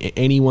basically,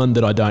 anyone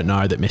that I don't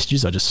know that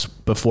messages,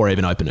 before I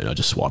even open it, I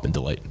just swipe and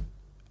delete.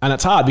 And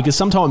it's hard because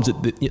sometimes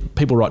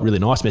people write really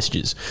nice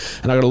messages,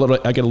 and I get a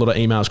lot of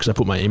emails because I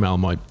put my email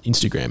on my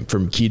Instagram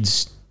from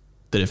kids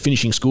that are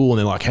finishing school, and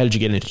they're like, how did you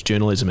get into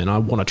journalism? And I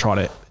want to try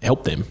to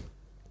help them.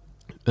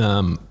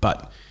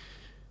 But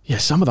yeah,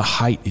 some of the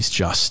hate is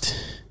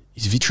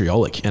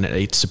vitriolic, and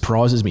it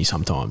surprises me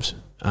sometimes.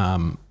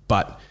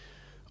 But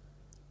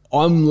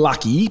I'm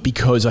lucky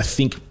because I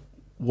think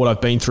what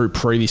I've been through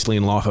previously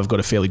in life, I've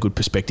got a fairly good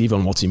perspective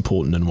on what's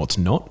important and what's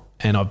not.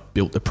 And I've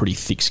built a pretty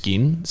thick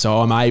skin. So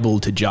I'm able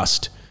to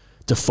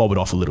fob it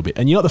off a little bit.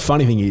 And the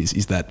funny thing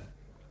is that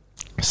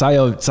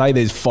say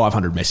there's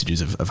 500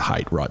 messages of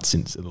hate, right,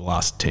 since the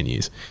last 10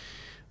 years.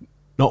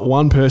 Not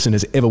one person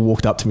has ever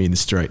walked up to me in the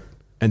street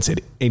and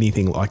said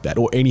anything like that,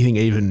 or anything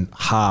even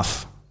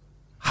half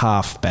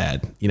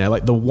bad.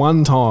 Like the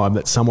one time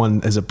that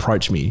someone has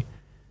approached me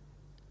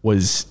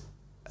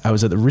I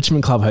was at the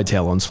Richmond Club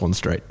Hotel on Swan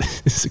Street.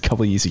 This is a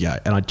couple of years ago,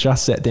 and I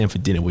just sat down for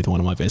dinner with one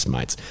of my best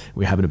mates.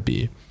 We were having a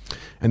beer,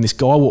 and this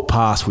guy walked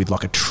past with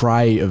like a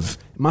tray of,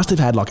 must have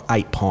had like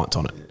 8 pints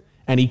on it,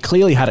 and he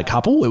clearly had a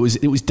couple. It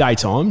was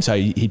daytime, so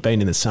he'd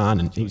been in the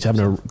sun and he was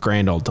having a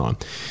grand old time.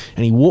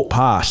 And he walked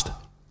past,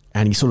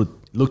 and he sort of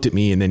looked at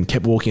me and then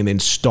kept walking and then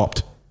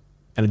stopped,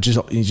 and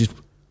he just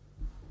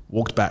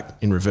walked back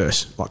in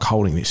reverse, like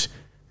holding this.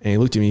 And he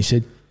looked at me and he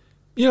said,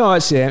 "You know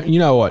what, Sam? You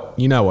know what?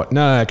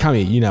 No, come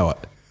here. You know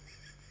what?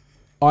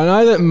 I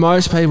know that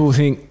most people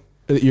think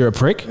that you're a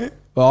prick,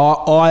 but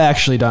I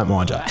actually don't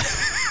mind you."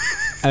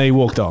 And he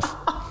walked off.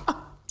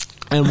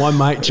 And my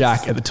mate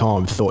Jack at the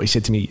time he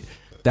said to me,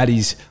 "That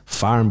is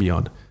far and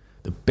beyond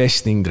the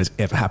best thing that has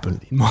ever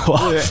happened in my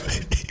life."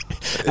 Yeah.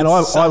 And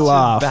I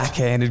laughed. A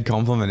backhanded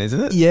compliment,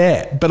 isn't it?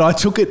 Yeah, but I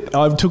took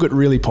it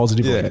really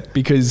positively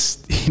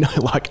because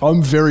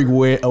I'm very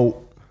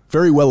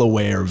well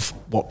aware of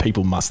what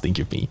people must think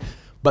of me,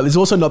 but there's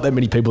also not that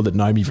many people that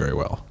know me very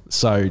well.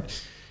 So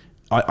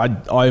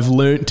I've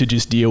learned to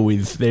just deal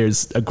with,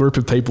 there's a group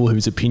of people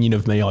whose opinion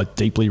of me I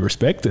deeply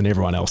respect, and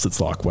everyone else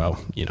it's like, well,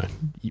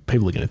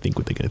 people are going to think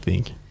what they're going to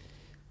think.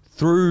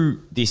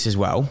 Through this as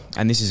well,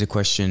 and this is a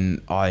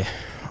question I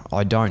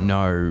don't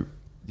know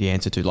the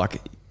answer to,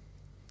 like,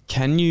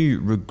 can you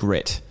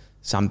regret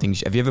something?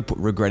 Have you ever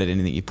regretted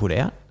anything you put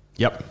out?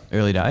 Yep.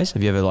 Early days?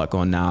 Have you ever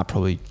gone, nah,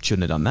 probably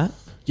shouldn't have done that?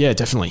 Yeah,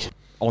 definitely.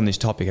 On this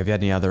topic, have you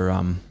had any other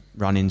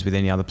run-ins with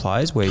any other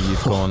players where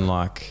you've gone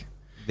like,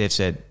 they've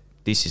said,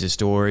 this is a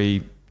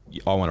story,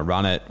 I want to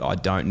run it, I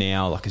don't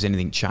now, like, has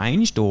anything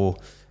changed, or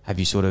have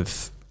you sort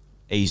of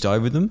eased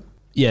over them?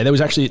 Yeah, there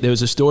was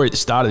a story at the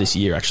start of this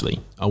year,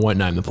 actually, I won't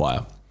name the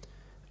player,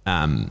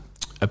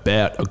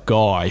 about a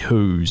guy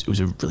it was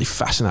a really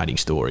fascinating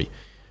story.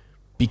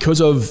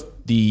 Because of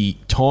the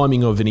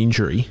timing of an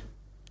injury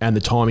and the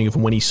timing of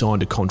when he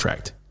signed a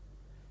contract,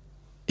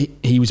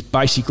 he was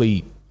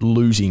basically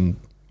losing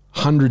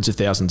hundreds of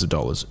thousands of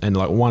dollars, and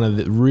like one of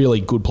the really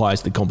good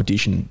players in the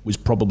competition was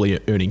probably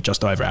earning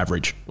just over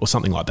average or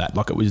something like that.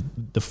 Like it was,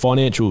 the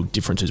financial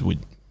differences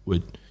were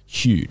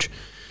huge.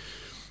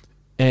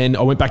 And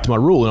I went back to my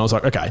rule and I was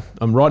like, okay,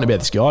 I'm writing about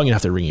this guy. I'm going to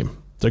have to ring him.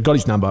 So I got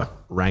his number,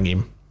 rang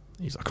him.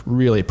 He's like,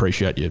 really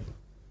appreciate you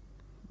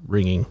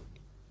ringing.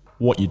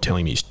 What you're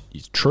telling me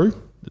is true.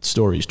 The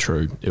story is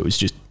true.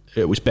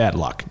 It was bad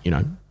luck. You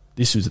know,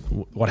 this is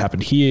what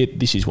happened here.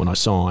 This is when I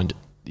signed.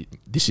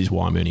 This is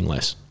why I'm earning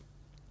less.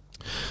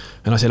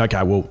 And I said,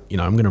 okay, well, you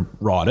know, I'm going to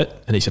write it.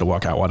 And he said, well,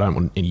 okay, well, I don't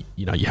want any,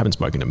 you know, you haven't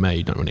spoken to me.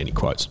 You don't want any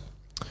quotes.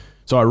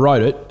 So I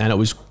wrote it, and it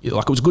was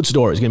a good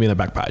story. It was going to be on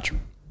the back page.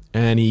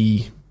 And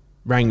he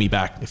rang me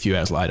back a few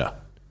hours later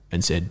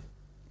and said,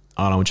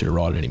 I don't want you to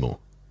write it anymore.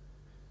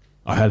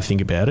 I had to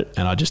think about it,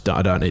 and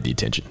I don't need the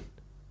attention.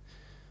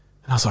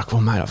 And I was like,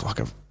 well, mate,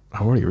 I've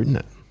already written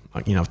it.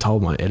 Like, you know, I've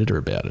told my editor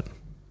about it.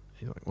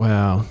 He's like,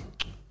 well,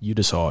 you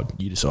decide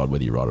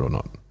whether you write it or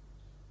not.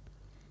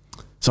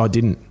 So I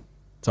didn't.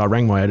 So I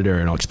rang my editor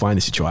and I explained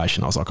the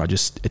situation. I was like,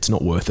 it's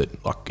not worth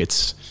it. Like,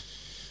 it's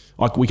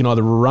like, we can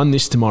either run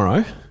this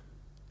tomorrow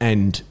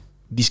and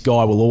this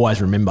guy will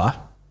always remember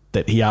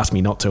that he asked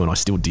me not to and I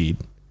still did,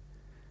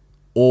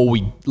 or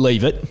we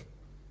leave it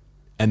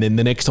and then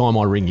the next time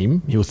I ring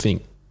him, he'll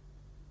think,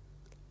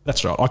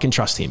 that's right, I can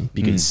trust him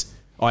because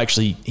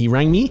he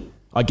rang me,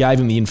 I gave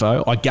him the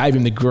info, I gave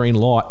him the green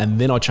light, and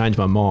then I changed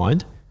my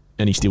mind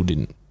and he still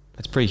didn't.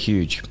 That's pretty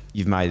huge.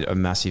 You've made a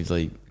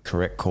massively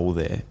correct call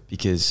there,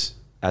 because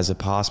as a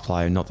past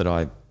player, not that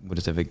I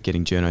was ever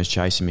getting journos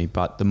chasing me,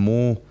 but the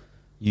more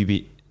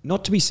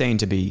not to be seen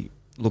to be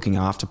looking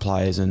after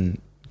players and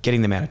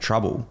getting them out of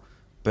trouble,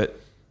 but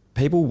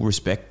people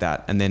respect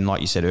that. And then,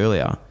 like you said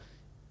earlier,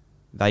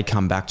 they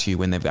come back to you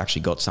when they've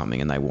actually got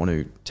something and they want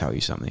to tell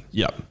you something.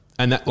 Yep.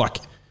 And that, like,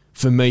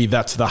 for me,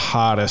 that's the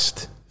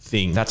hardest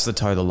thing. That's the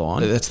toe the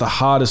line. That's the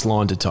hardest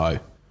line to toe.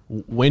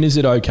 When is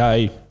it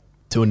okay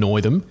to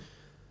annoy them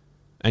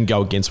and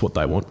go against what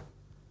they want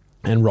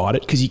and write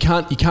it? Because you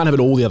can't have it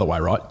all the other way,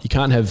 right? You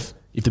can't have,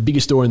 if the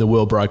biggest story in the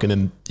world broke and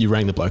then you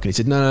rang the bloke and he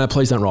said, no,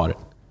 please don't write it.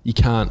 You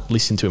can't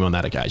listen to him on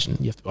that occasion.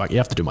 You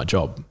have to do my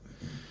job.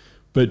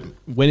 But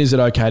when is it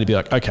okay to be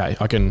like, okay,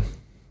 I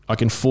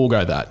can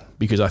forego that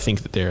because I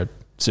think that there are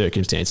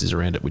circumstances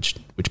around it which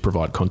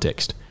provide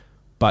context.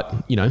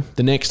 But, you know,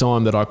 the next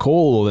time that I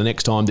call or the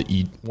next time that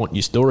you want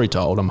your story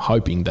told, I'm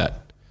hoping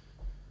that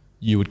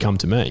you would come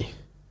to me,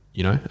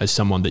 you know, as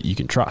someone that you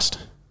can trust.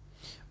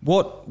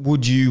 What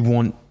would you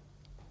want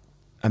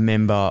a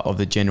member of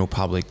the general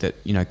public that,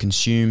 you know,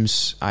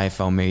 consumes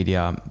AFL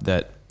media,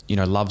 that, you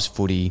know, loves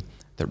footy,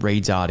 that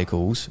reads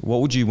articles, what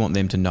would you want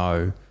them to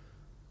know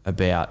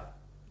about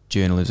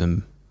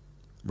journalism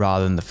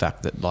rather than the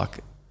fact that, like,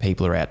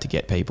 people are out to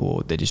get people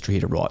or they're just here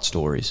to write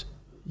stories?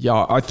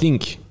 Yeah, I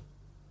think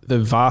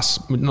without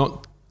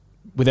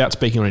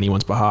speaking on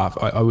anyone's behalf,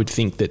 I would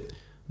think that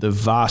the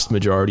vast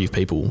majority of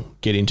people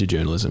get into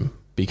journalism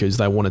because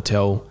they want to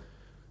tell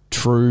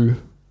true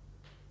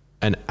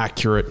and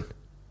accurate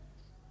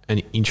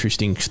and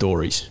interesting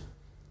stories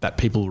that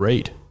people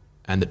read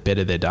and that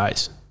better their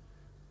days.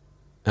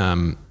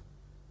 I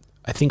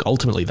think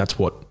ultimately that's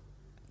what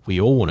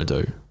we all want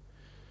to do.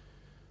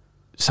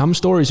 Some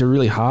stories are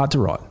really hard to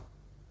write.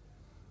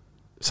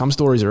 Some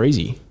stories are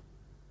easy.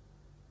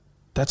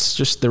 That's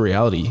just the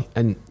reality.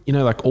 And, you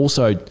know, like,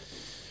 also,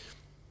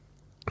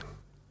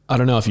 I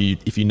don't know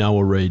if you know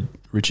or read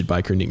Richard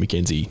Baker and Nick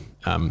McKenzie,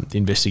 the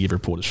investigative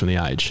reporters from The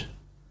Age,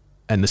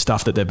 and the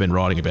stuff that they've been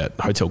writing about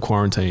hotel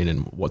quarantine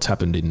and what's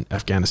happened in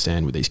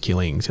Afghanistan with these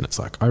killings. And it's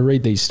like, I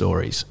read these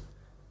stories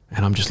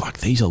and I'm just like,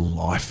 these are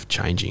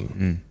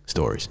life-changing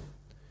stories.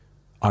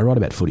 I write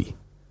about footy,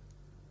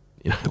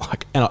 you know,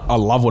 like, and I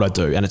love what I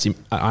do, and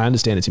I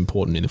understand it's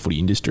important in the footy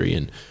industry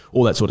and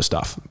all that sort of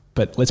stuff.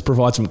 But let's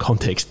provide some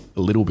context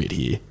a little bit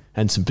here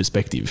and some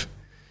perspective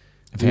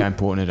of how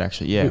important it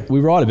actually. Yeah,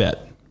 we write about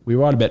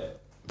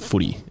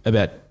footy,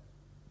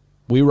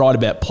 we write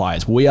about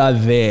players. We are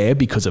there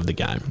because of the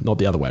game, not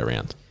the other way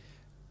around.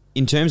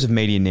 In terms of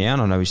media now,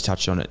 and I know he's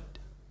touched on it,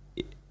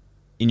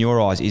 in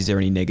your eyes, is there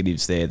any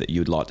negatives there that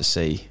you would like to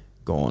see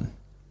gone?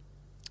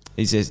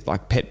 Is there,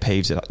 like, pet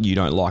peeves that you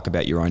don't like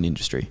about your own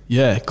industry?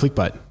 Yeah,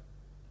 clickbait.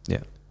 Yeah.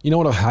 You know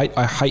what I hate?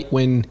 I hate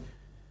when,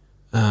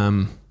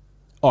 I'll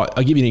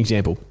give you an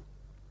example.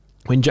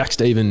 When Jack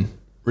Stephen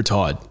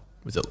retired,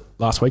 was it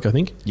last week, I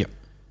think? Yep.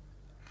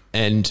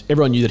 And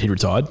everyone knew that he'd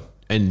retired,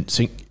 and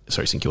St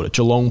Kilda.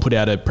 Geelong put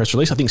out a press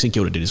release. I think St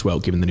Kilda did as well,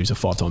 given that he was a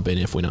 5-time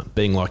BNF winner,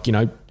 being like, you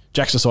know,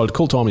 Jack's decided to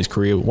call time in his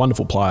career,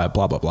 wonderful player,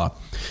 blah, blah, blah.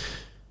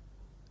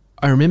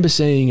 I remember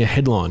seeing a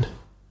headline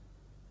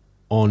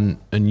on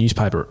a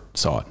newspaper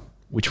site,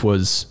 which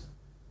was,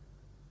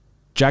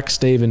 Jack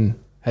Stephen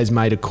has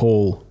made a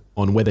call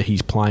on whether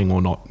he's playing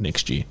or not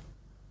next year.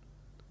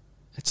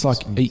 It's like,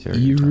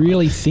 you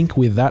really think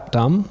we're that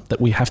dumb that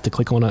we have to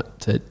click on it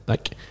to,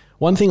 like...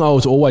 One thing I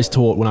was always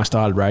taught when I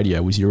started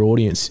radio was your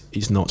audience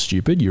is not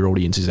stupid. Your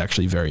audience is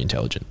actually very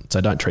intelligent.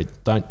 So don't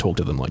talk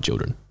to them like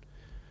children.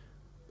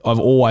 I've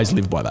always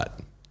lived by that.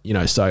 You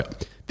know, so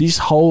This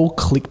whole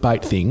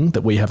clickbait thing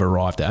that we have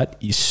arrived at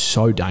is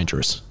so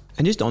dangerous.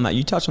 And just on that,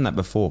 you touched on that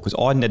before because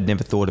I had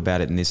never thought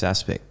about it in this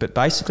aspect. But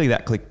basically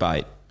that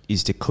clickbait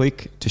is to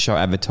click to show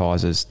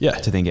advertisers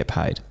to then get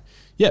paid.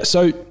 Yeah,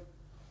 so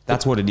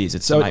that's what it is.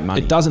 It's to make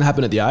money. It doesn't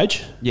happen at The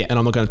Age. Yeah. And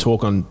I'm not going to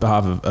talk on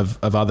behalf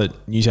of other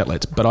news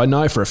outlets, but I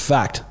know for a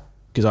fact,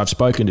 because I've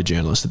spoken to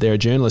journalists, that there are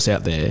journalists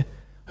out there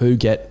who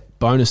get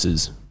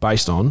bonuses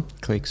based on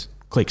clicks.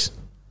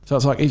 So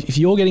it's like if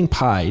you're getting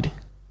paid,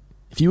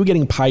 if you were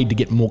getting paid to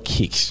get more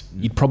kicks,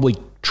 you'd probably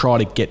try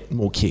to get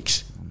more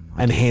kicks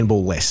and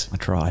handball less. I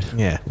tried.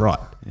 Yeah, right.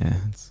 Yeah.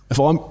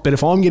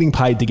 If I'm getting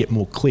paid to get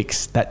more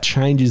clicks, that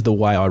changes the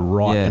way I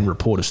write and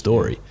report a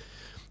story.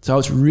 So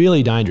it's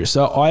really dangerous.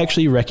 So I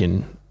actually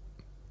reckon,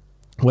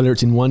 whether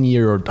it's in 1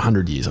 year or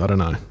 100 years, I don't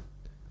know,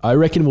 I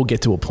reckon we'll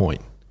get to a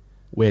point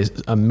where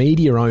a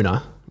media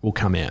owner will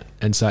come out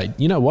and say,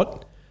 you know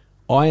what,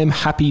 I am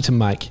happy to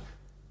make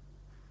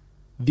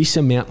this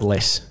amount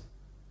less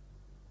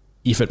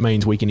if it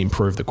means we can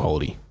improve the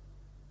quality.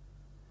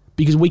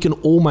 Because we can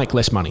all make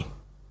less money.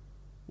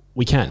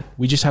 We can.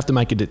 We just have to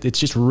make it. It's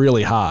just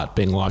really hard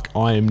being like,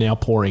 I am now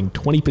pouring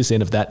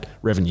 20% of that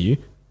revenue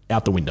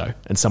out the window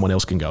and someone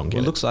else can go and get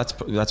it. It looks like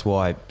that's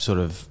why sort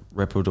of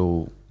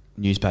reputable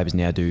newspapers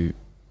now do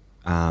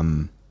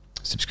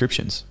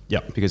subscriptions.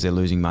 Yep. Because they're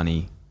losing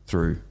money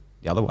through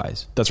the other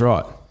ways. That's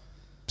right.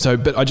 So,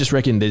 but I just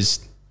reckon there's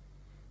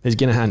going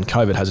to, and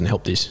COVID hasn't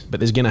helped this, but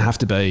there's going to have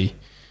to be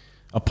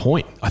a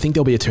point. I think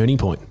there'll be a turning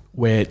point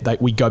where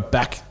we go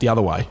back the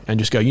other way and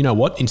just go, you know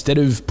what, instead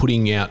of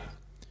putting out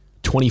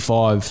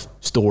 25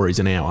 stories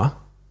an hour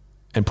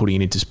and putting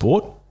it into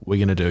sport,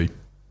 we're going to do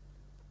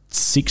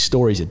 6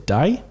 stories a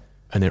day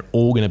and they're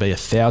all going to be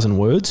 1,000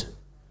 words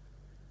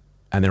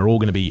and they're all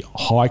going to be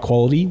high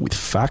quality with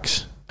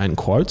facts and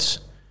quotes.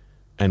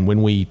 And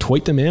when we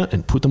tweet them out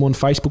and put them on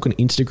Facebook and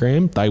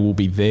Instagram, they will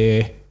be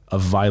there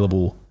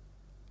available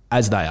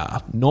as they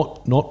are.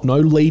 No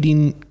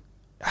leading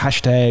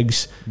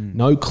hashtags,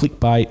 no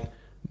clickbait,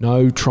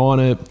 no trying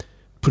to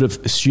put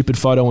a stupid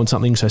photo on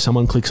something so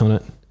someone clicks on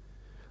it.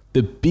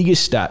 The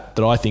biggest stat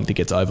that I think that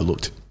gets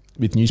overlooked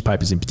with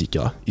newspapers in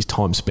particular is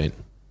time spent.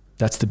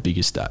 That's the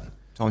biggest stat.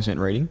 Time spent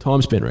reading?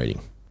 Time spent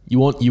reading. You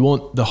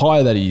want the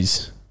higher that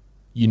is,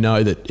 you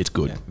know that it's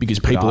good because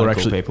people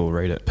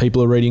read it.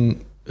 People are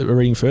reading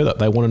further.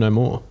 They want to know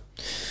more.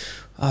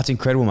 Oh, it's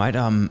incredible, mate.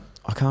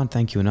 I can't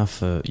thank you enough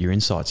for your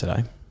insight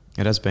today.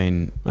 It has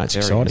been very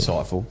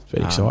insightful. It's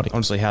very exciting.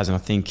 Honestly has, and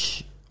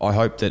I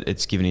hope that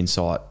it's given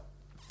insight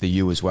for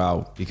you as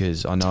well,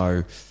 because I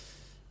know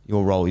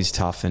your role is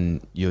tough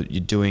and you're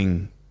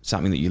doing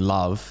something that you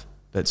love,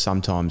 but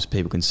sometimes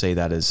people can see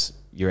that as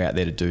you're out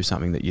there to do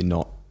something that you're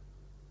not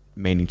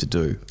meaning to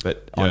do.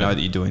 But I know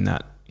that you're doing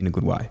that in a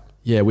good way.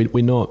 Yeah,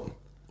 we're not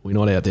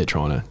out there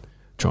trying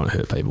to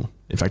hurt people.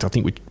 In fact, I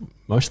think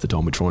most of the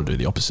time we're trying to do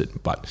the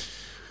opposite, but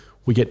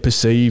we get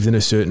perceived in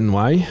a certain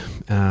way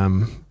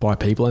by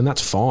people, and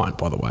that's fine,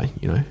 by the way.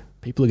 You know,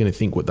 people are going to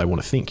think what they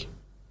want to think.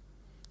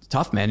 It's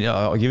tough, man.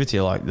 I'll give it to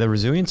you. Like, the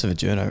resilience of a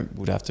journo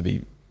would have to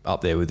be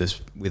up there with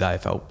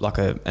AFL, like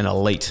an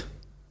elite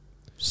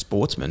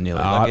sportsman.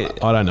 Nearly.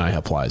 I don't know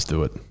how players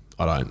do it.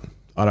 I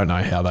don't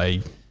know how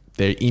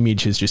their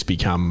image has just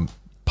become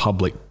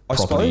public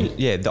property. I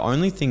suppose, the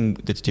only thing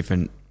that's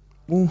different.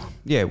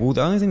 The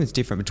only thing that's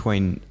different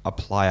between a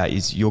player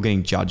is you're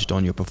getting judged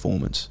on your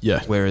performance.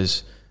 Yeah.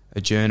 Whereas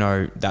a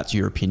journo, that's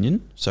your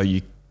opinion. So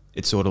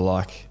it's sort of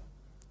like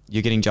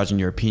you're getting judged on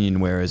your opinion,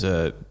 whereas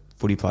a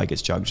footy player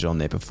gets judged on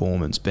their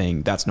performance.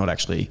 That's not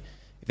actually,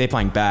 if they're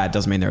playing bad,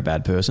 doesn't mean they're a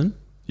bad person.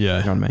 Yeah.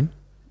 You know what I mean?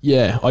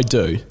 Yeah, I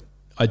do.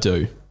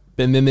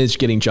 And then there's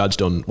getting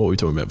judged on what we were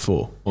talking about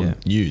before, on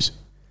news.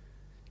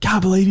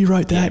 Can't believe you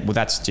wrote that. Yeah, well,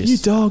 that's just, you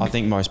dog. I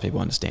think most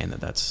people understand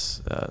that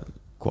that's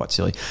quite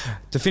silly.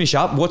 To finish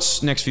up,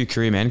 what's next for your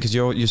career, man? Because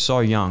you're so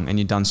young and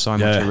you've done so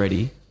much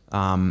already.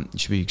 You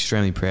should be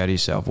extremely proud of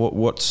yourself.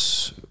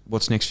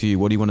 What's next for you?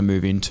 What do you want to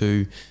move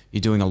into?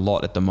 You're doing a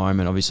lot at the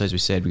moment. Obviously, as we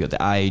said, we've got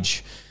the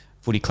Age,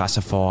 Footy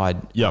Classified,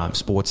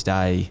 Sports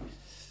Day.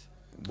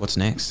 What's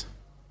next?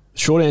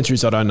 Short answer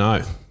is I don't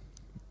know.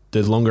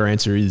 The longer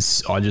answer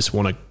is I just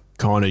want to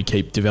kind of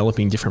keep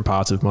developing different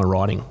parts of my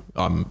writing.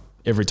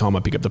 Every time I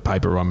pick up the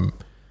paper, I'm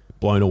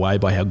blown away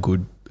by how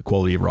good the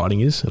quality of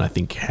writing is. And I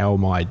think, how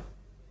am I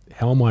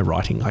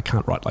writing? I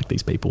can't write like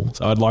these people.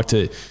 So I'd like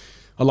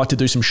to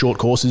do some short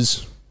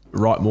courses,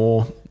 write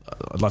more.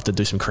 I'd love to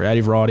do some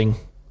creative writing,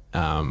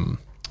 and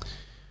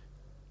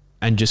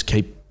just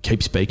keep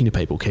speaking to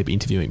people, keep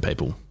interviewing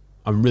people.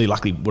 I'm really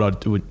lucky what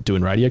I do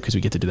in radio because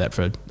we get to do that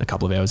for a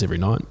couple of hours every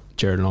night,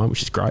 Jared and I,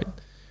 which is great.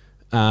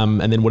 And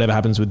then whatever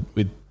happens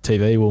with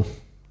TV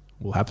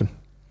will happen.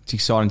 It's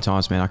exciting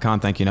times, man. I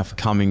can't thank you enough for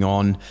coming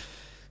on,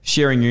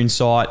 sharing your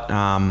insight.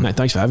 Mate,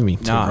 thanks for having me.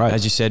 It's been great.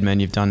 As you said, man,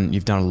 you've done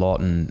a lot,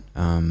 and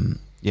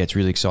it's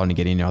really exciting to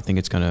get in there. I think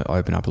it's going to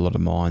open up a lot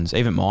of minds,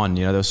 even mine.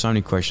 You know, there were so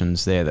many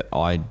questions there that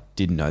I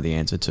didn't know the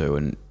answer to,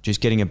 and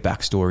just getting a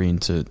backstory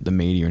into the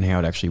media and how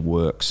it actually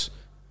works,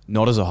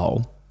 not as a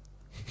whole,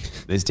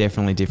 There's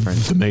definitely different.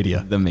 The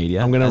media. The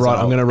media. I'm gonna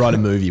write a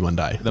movie one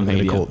day. I'm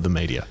media. gonna call it The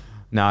Media.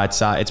 No,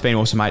 it's been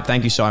awesome, mate.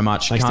 Thank you so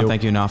much. Thanks, Can't Dill.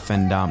 thank you enough,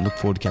 and look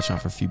forward to catching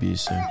up for a few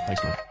beers soon.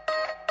 Thanks, mate.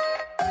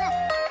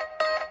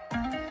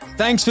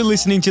 Thanks for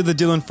listening to the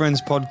Dylan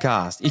Friends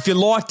podcast. If you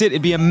liked it,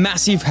 it'd be a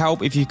massive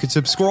help if you could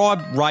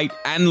subscribe, rate,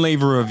 and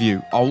leave a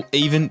review. I'll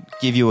even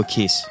give you a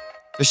kiss.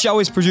 The show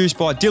is produced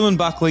by Dylan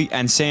Buckley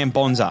and Sam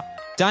Bonza.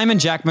 Damon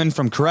Jackman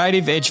from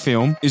Creative Edge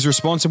Film is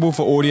responsible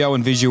for audio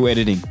and visual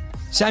editing.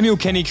 Samuel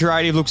Kenny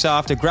Creative looks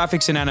after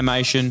graphics and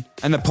animation,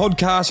 and the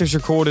podcast is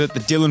recorded at the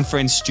Dylan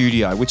Friends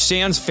studio, which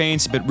sounds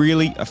fancy, but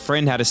really, a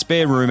friend had a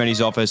spare room at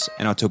his office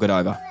and I took it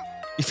over.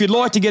 If you'd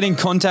like to get in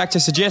contact to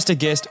suggest a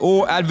guest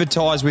or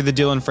advertise with the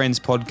Dylan Friends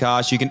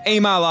podcast, you can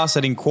email us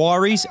at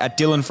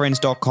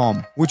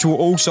inquiries@dylanfriends.com, which will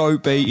also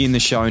be in the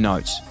show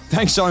notes.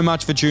 Thanks so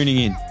much for tuning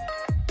in.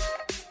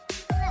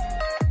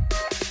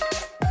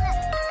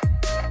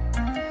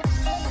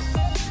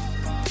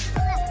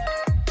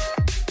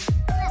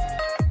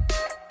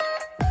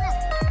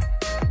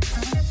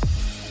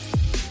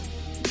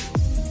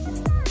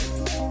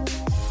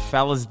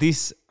 Fellas,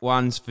 this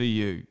one's for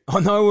you. I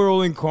know we're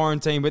all in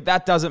quarantine, but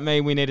that doesn't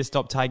mean we need to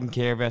stop taking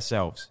care of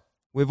ourselves.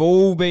 We've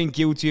all been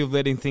guilty of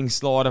letting things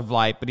slide of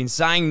late, but in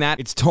saying that,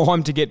 it's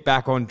time to get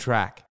back on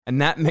track. And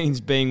that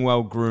means being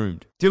well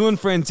groomed. Dylan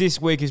Friends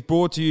this week is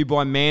brought to you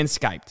by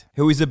Manscaped,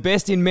 who is the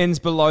best in men's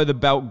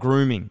below-the-belt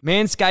grooming.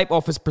 Manscaped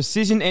offers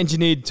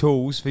precision-engineered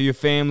tools for your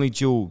family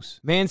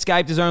jewels.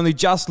 Manscaped has only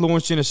just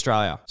launched in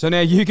Australia, so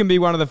now you can be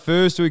one of the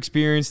first to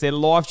experience their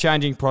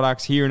life-changing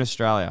products here in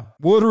Australia.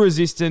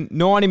 Water-resistant,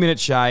 90-minute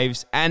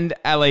shaves, and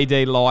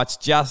LED lights,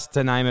 just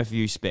to name a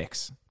few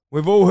specs.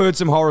 We've all heard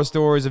some horror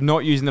stories of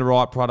not using the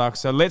right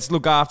products, so let's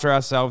look after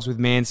ourselves with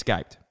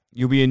Manscaped.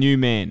 You'll be a new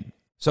man.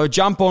 So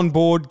jump on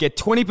board, get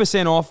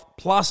 20% off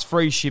plus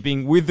free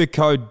shipping with the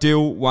code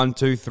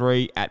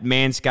DIL123 at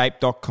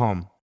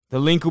manscaped.com. The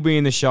link will be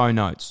in the show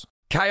notes.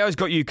 KO's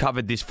got you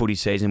covered this footy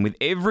season with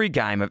every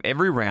game of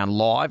every round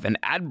live and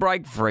ad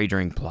break free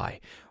during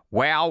play.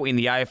 Wow, in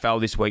the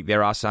AFL this week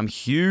there are some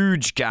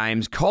huge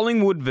games.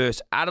 Collingwood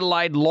versus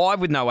Adelaide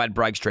live with no ad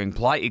breaks during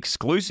play,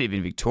 exclusive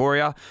in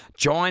Victoria.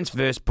 Giants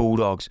versus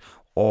Bulldogs.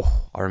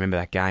 Oh, I remember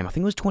that game. I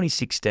think it was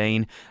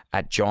 2016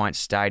 at Giants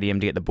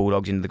Stadium to get the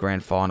Bulldogs into the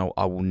grand final.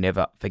 I will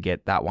never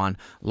forget that one.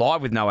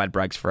 Live with no ad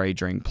breaks free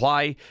during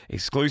play,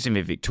 exclusive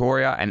in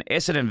Victoria. And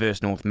Essendon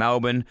versus North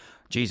Melbourne.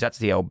 Geez, that's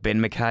the old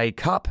Ben McKay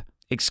Cup.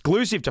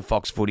 Exclusive to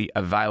Fox Footy,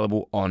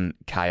 available on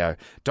KO.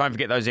 Don't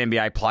forget those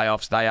NBA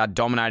playoffs. They are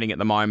dominating at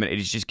the moment. It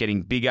is just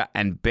getting bigger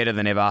and better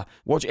than ever.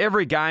 Watch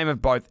every game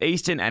of both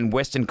Eastern and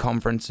Western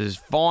Conferences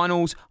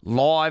finals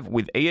live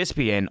with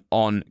ESPN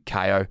on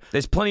KO.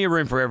 There's plenty of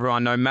room for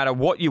everyone, no matter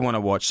what you want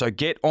to watch. So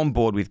get on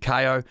board with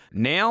KO,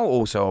 now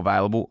also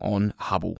available on Hubble.